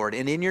fear the Lord.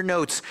 And in your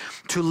notes,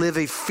 to live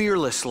a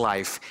fearless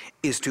life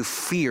is to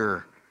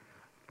fear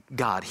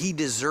God. He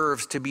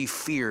deserves to be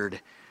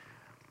feared.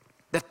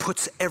 That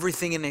puts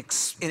everything in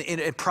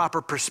a proper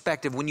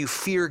perspective. When you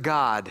fear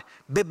God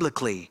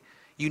biblically,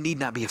 you need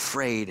not be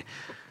afraid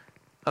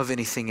of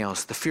anything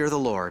else. The fear of the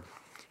Lord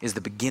is the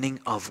beginning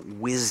of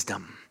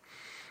wisdom.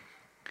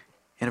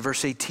 And in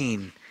verse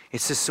 18, it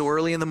says, so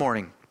early in the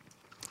morning,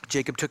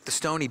 Jacob took the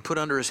stone, he put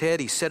under his head,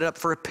 he set it up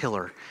for a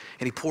pillar,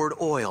 and he poured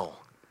oil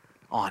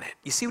on it.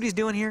 You see what he's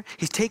doing here?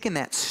 He's taking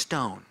that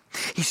stone.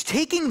 He's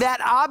taking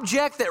that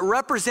object that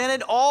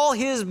represented all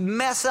his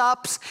mess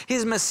ups,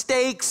 his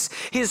mistakes,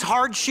 his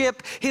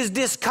hardship, his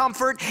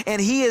discomfort,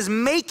 and he is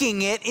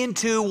making it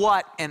into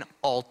what? An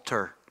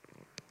altar.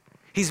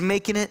 He's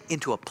making it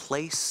into a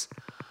place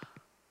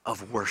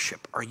of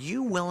worship. Are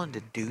you willing to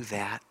do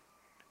that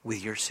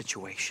with your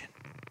situation?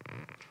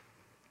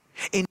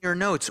 In your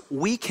notes,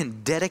 we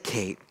can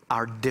dedicate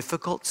our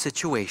difficult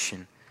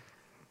situation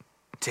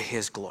to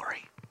his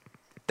glory.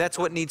 That's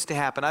what needs to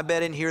happen. I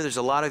bet in here there's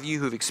a lot of you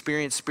who've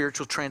experienced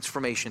spiritual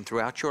transformation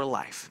throughout your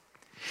life.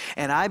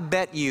 And I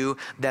bet you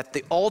that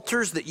the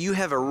altars that you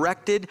have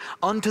erected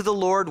unto the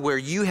Lord where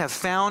you have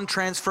found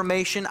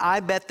transformation,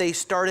 I bet they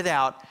started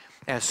out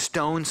as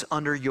stones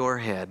under your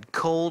head.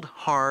 Cold,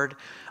 hard,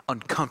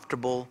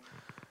 uncomfortable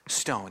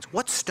stones.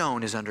 What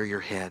stone is under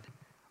your head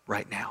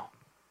right now?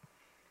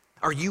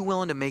 Are you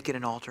willing to make it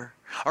an altar?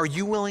 Are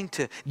you willing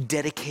to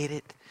dedicate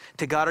it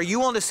to God? Are you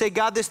willing to say,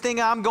 God, this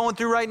thing I'm going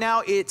through right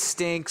now, it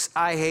stinks.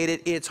 I hate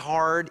it. It's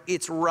hard.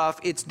 It's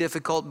rough. It's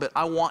difficult, but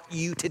I want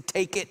you to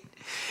take it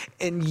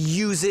and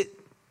use it.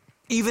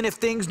 Even if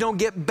things don't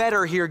get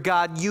better here,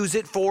 God, use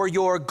it for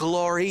your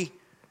glory.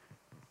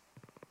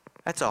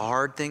 That's a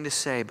hard thing to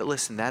say, but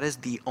listen, that is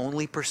the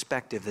only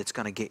perspective that's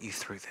going to get you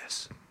through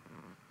this.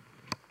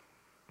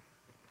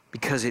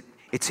 Because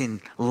it's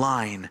in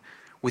line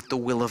with the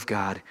will of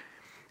God.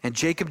 And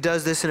Jacob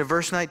does this in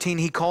verse 19.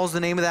 He calls the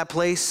name of that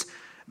place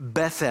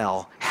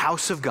Bethel,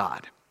 house of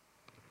God.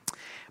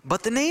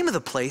 But the name of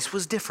the place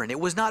was different. It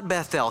was not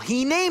Bethel.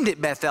 He named it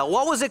Bethel.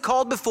 What was it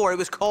called before? It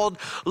was called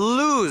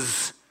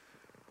Luz.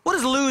 What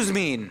does Luz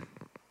mean?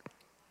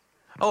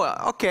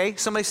 Oh, okay.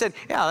 Somebody said,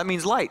 yeah, that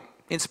means light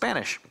in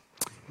Spanish.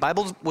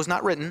 Bible was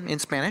not written in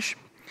Spanish.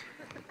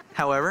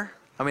 However,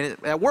 I mean,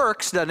 that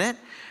works, doesn't it?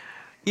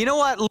 You know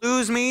what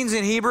Luz means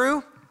in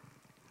Hebrew?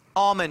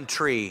 Almond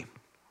tree.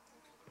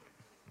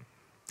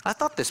 I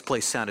thought this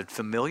place sounded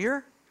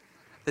familiar.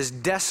 This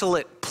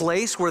desolate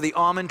place where the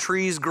almond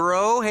trees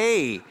grow.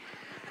 Hey,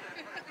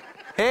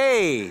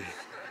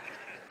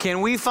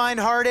 can we find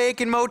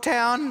heartache in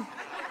Motown?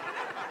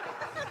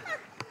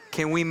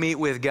 Can we meet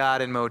with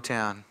God in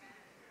Motown?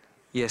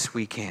 Yes,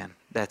 we can.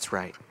 That's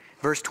right.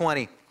 Verse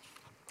 20.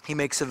 He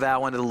makes a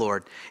vow unto the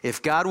Lord.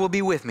 If God will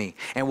be with me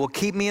and will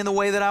keep me in the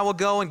way that I will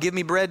go and give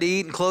me bread to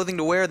eat and clothing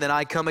to wear, then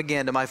I come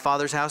again to my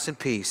Father's house in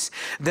peace.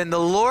 Then the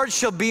Lord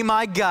shall be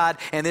my God,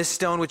 and this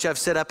stone which I've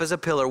set up as a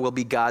pillar will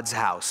be God's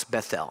house,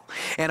 Bethel.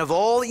 And of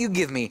all that you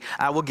give me,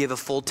 I will give a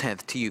full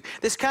tenth to you.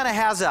 This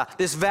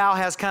vow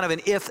has kind of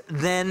an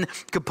if-then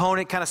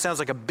component. Kind of sounds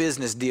like a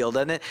business deal,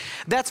 doesn't it?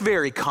 That's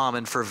very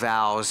common for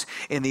vows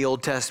in the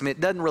Old Testament.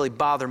 It doesn't really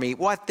bother me.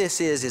 What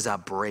this is a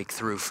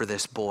breakthrough for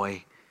this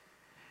boy.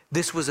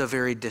 This was a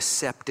very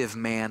deceptive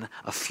man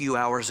a few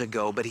hours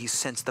ago, but he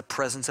sensed the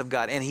presence of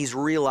God, and he's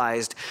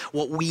realized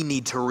what we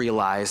need to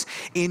realize.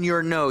 In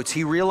your notes,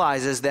 he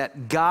realizes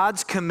that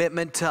God's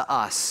commitment to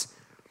us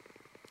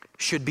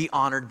should be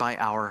honored by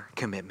our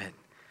commitment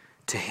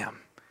to him.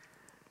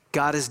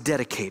 God is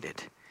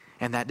dedicated,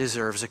 and that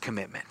deserves a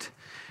commitment.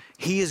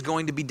 He is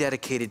going to be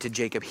dedicated to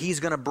Jacob. He's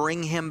going to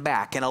bring him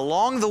back, and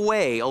along the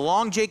way,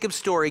 along Jacob's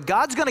story,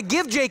 God's going to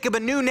give Jacob a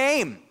new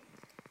name.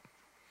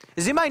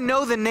 Does anybody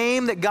know the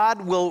name that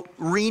God will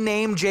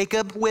rename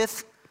Jacob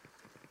with?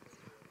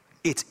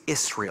 It's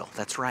Israel.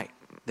 That's right.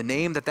 The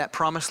name that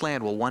promised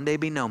land will one day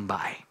be known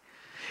by.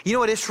 You know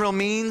what Israel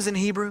means in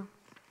Hebrew?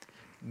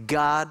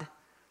 God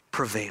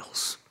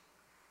prevails.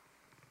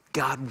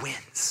 God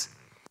wins.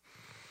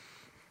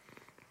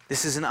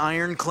 This is an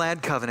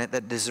ironclad covenant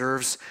that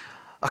deserves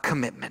a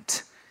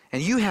commitment.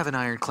 And you have an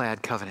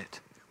ironclad covenant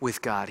with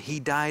God.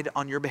 He died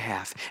on your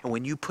behalf. And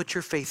when you put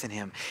your faith in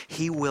him,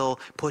 he will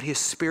put his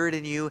spirit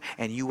in you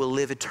and you will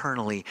live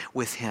eternally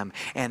with him.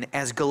 And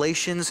as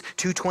Galatians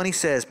 2:20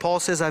 says, Paul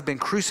says, I've been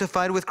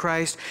crucified with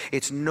Christ.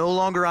 It's no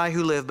longer I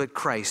who live, but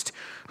Christ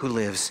who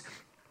lives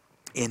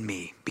in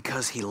me.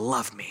 Because he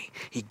loved me,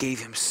 he gave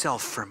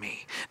himself for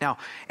me. Now,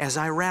 as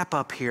I wrap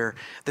up here,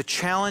 the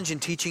challenge in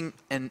teaching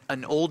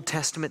an Old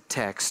Testament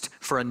text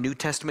for a New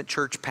Testament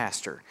church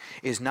pastor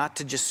is not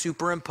to just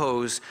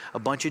superimpose a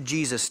bunch of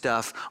Jesus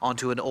stuff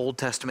onto an Old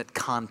Testament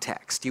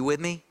context. You with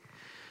me?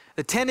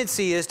 The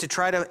tendency is to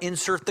try to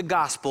insert the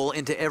gospel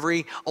into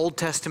every Old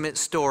Testament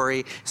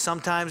story.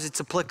 Sometimes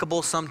it's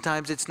applicable,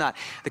 sometimes it's not.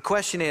 The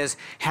question is,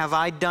 have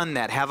I done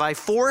that? Have I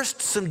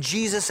forced some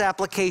Jesus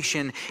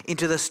application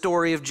into the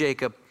story of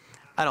Jacob?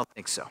 I don't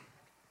think so.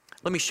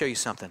 Let me show you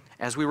something.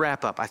 As we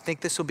wrap up, I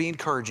think this will be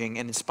encouraging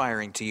and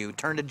inspiring to you.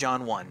 Turn to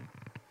John 1.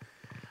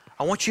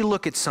 I want you to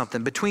look at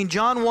something. Between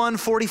John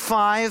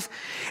 1:45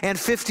 and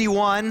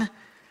 51,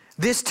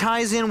 this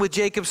ties in with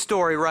Jacob's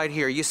story right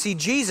here. You see,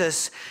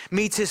 Jesus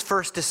meets his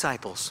first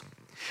disciples.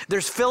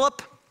 There's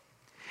Philip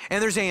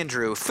and there's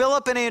Andrew.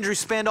 Philip and Andrew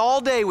spend all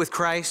day with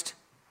Christ,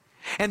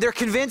 and they're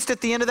convinced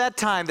at the end of that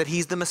time that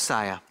he's the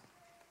Messiah.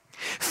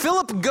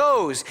 Philip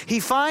goes.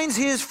 He finds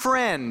his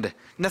friend,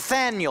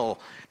 Nathanael.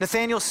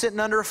 Nathanael's sitting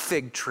under a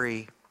fig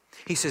tree.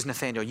 He says,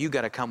 Nathanael, you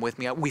got to come with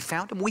me. We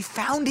found him. We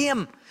found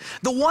him.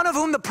 The one of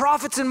whom the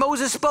prophets and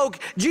Moses spoke,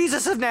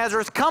 Jesus of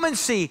Nazareth, come and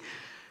see.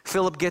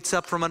 Philip gets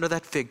up from under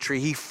that fig tree.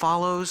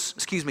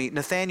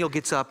 Nathanael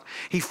gets up.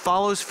 He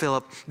follows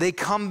Philip. They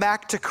come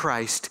back to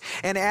Christ.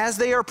 And as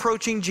they are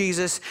approaching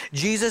Jesus,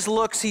 Jesus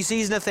looks, he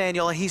sees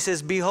Nathanael, and he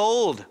says,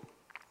 behold,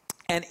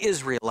 an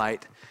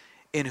Israelite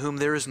in whom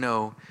there is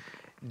no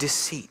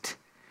deceit.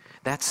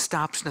 That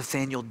stops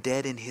Nathanael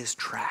dead in his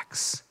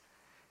tracks.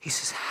 He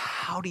says,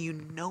 how do you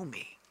know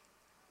me?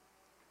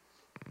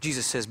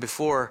 Jesus says,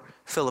 before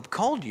Philip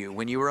called you,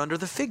 when you were under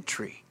the fig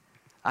tree,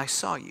 I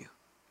saw you.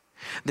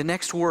 The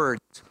next words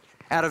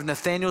out of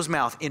Nathanael's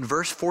mouth in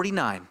verse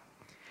 49,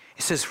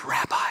 it says,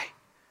 Rabbi,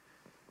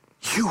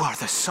 you are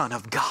the Son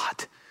of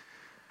God.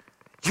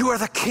 You are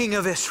the King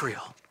of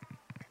Israel.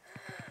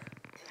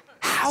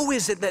 How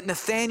is it that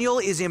Nathanael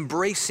is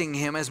embracing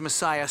him as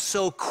Messiah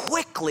so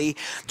quickly,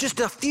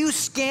 just a few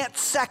scant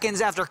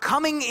seconds after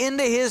coming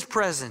into his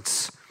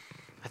presence?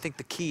 I think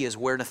the key is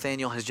where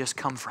Nathanael has just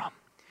come from.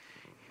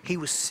 He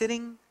was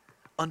sitting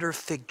under a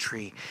fig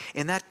tree.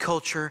 In that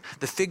culture,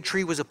 the fig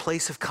tree was a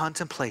place of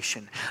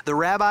contemplation. The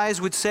rabbis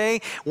would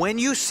say, when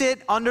you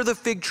sit under the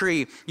fig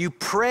tree, you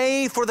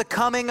pray for the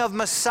coming of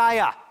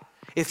Messiah.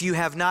 If you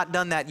have not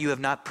done that, you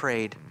have not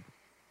prayed.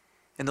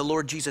 And the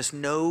Lord Jesus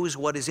knows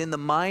what is in the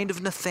mind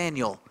of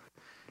Nathanael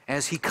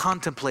as he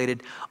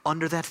contemplated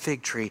under that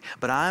fig tree.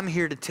 But I'm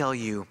here to tell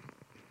you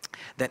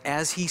that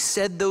as he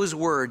said those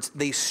words,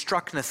 they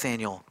struck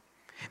Nathanael,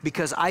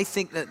 because I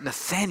think that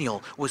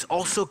Nathanael was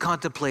also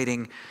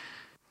contemplating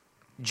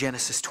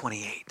Genesis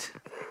 28.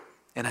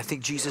 And I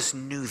think Jesus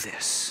knew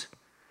this.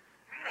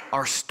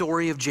 Our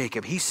story of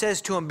Jacob. He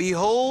says to him,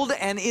 behold,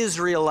 an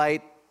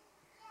Israelite.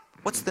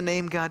 What's the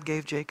name God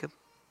gave Jacob?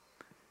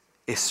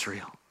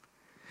 Israel.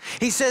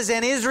 He says,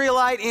 an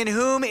Israelite in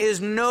whom is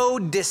no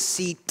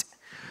deceit.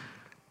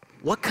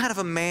 What kind of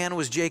a man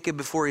was Jacob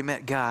before he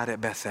met God at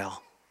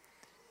Bethel?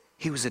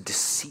 He was a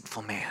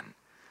deceitful man,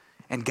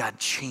 and God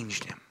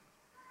changed him.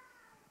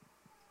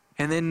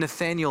 And then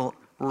Nathanael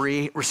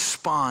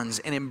responds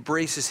and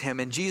embraces him,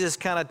 and Jesus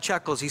kind of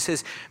chuckles. He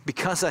says,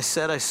 because I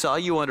said I saw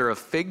you under a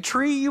fig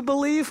tree, you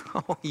believe?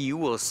 Oh, you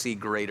will see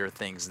greater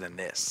things than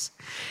this.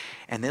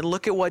 And then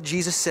look at what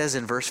Jesus says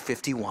in verse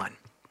 51.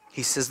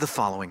 He says the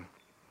following,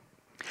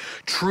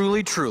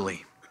 truly,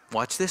 truly,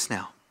 watch this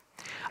now.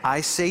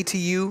 I say to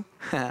you,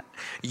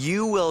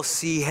 you will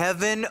see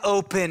heaven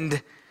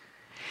opened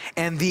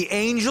and the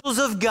angels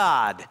of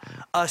God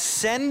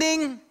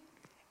ascending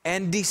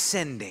and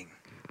descending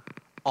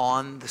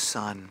on the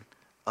Son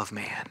of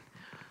Man.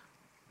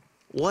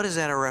 What is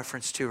that a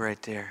reference to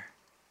right there?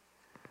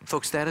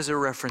 Folks, that is a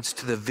reference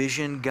to the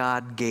vision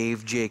God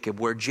gave Jacob,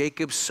 where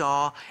Jacob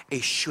saw a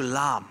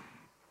shulam,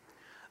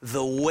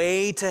 the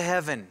way to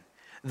heaven,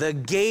 the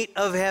gate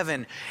of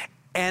heaven.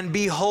 And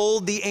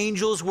behold, the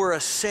angels were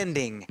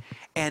ascending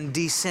and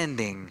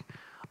descending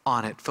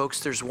on it.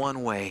 Folks, there's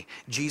one way.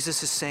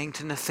 Jesus is saying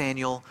to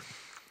Nathanael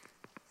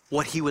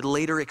what he would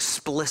later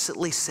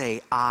explicitly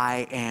say,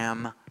 I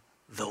am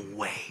the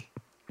way,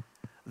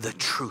 the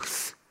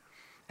truth,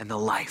 and the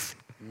life.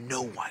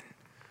 No one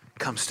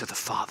comes to the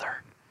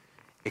Father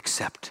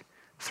except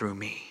through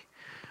me.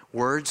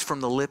 Words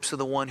from the lips of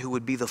the one who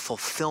would be the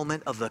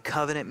fulfillment of the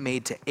covenant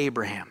made to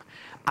Abraham,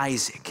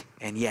 Isaac,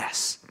 and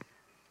yes,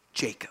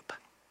 Jacob,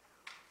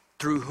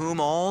 through whom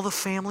all the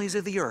families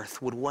of the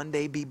earth would one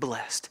day be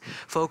blessed.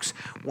 Folks,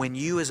 when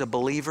you as a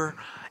believer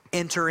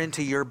enter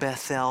into your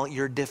Bethel,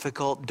 your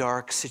difficult,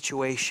 dark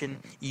situation,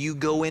 you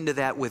go into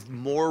that with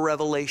more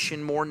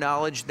revelation, more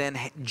knowledge than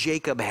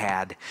Jacob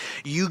had.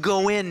 You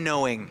go in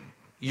knowing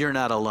you're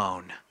not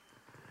alone.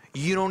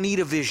 You don't need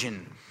a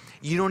vision.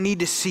 You don't need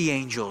to see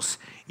angels.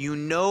 You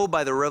know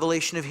by the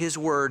revelation of His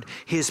word,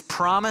 His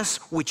promise,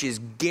 which is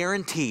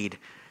guaranteed,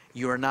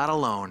 you are not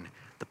alone.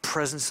 The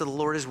presence of the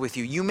Lord is with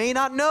you. You may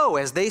not know,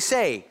 as they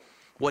say,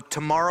 what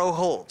tomorrow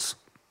holds,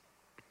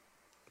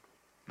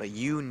 but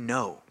you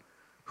know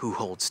who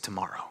holds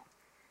tomorrow,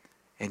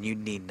 and you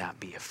need not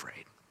be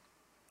afraid.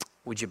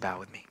 Would you bow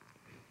with me?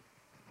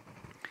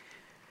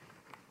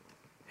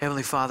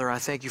 Heavenly Father, I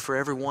thank you for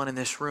everyone in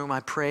this room.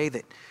 I pray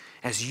that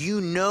as you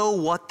know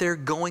what they're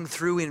going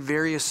through in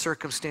various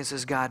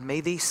circumstances, God,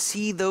 may they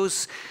see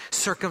those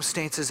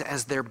circumstances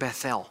as their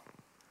Bethel.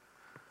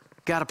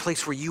 God, a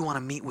place where you want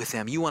to meet with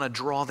them. You want to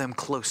draw them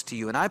close to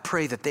you. And I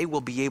pray that they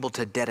will be able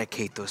to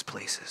dedicate those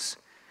places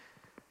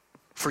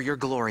for your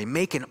glory.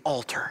 Make an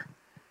altar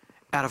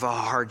out of a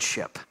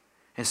hardship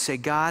and say,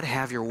 God,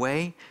 have your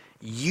way.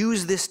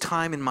 Use this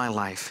time in my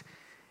life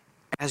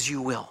as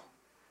you will,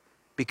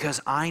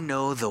 because I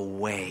know the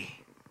way.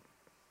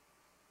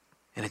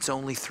 And it's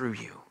only through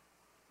you.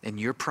 And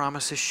your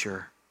promise is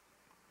sure.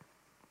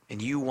 And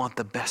you want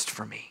the best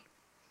for me.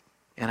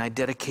 And I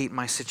dedicate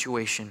my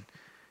situation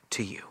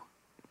to you.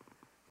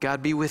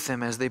 God, be with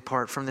them as they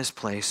part from this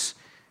place.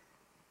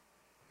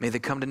 May they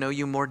come to know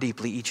you more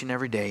deeply each and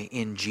every day.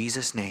 In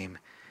Jesus' name,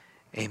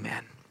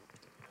 amen.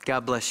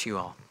 God bless you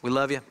all. We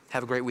love you.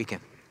 Have a great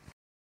weekend.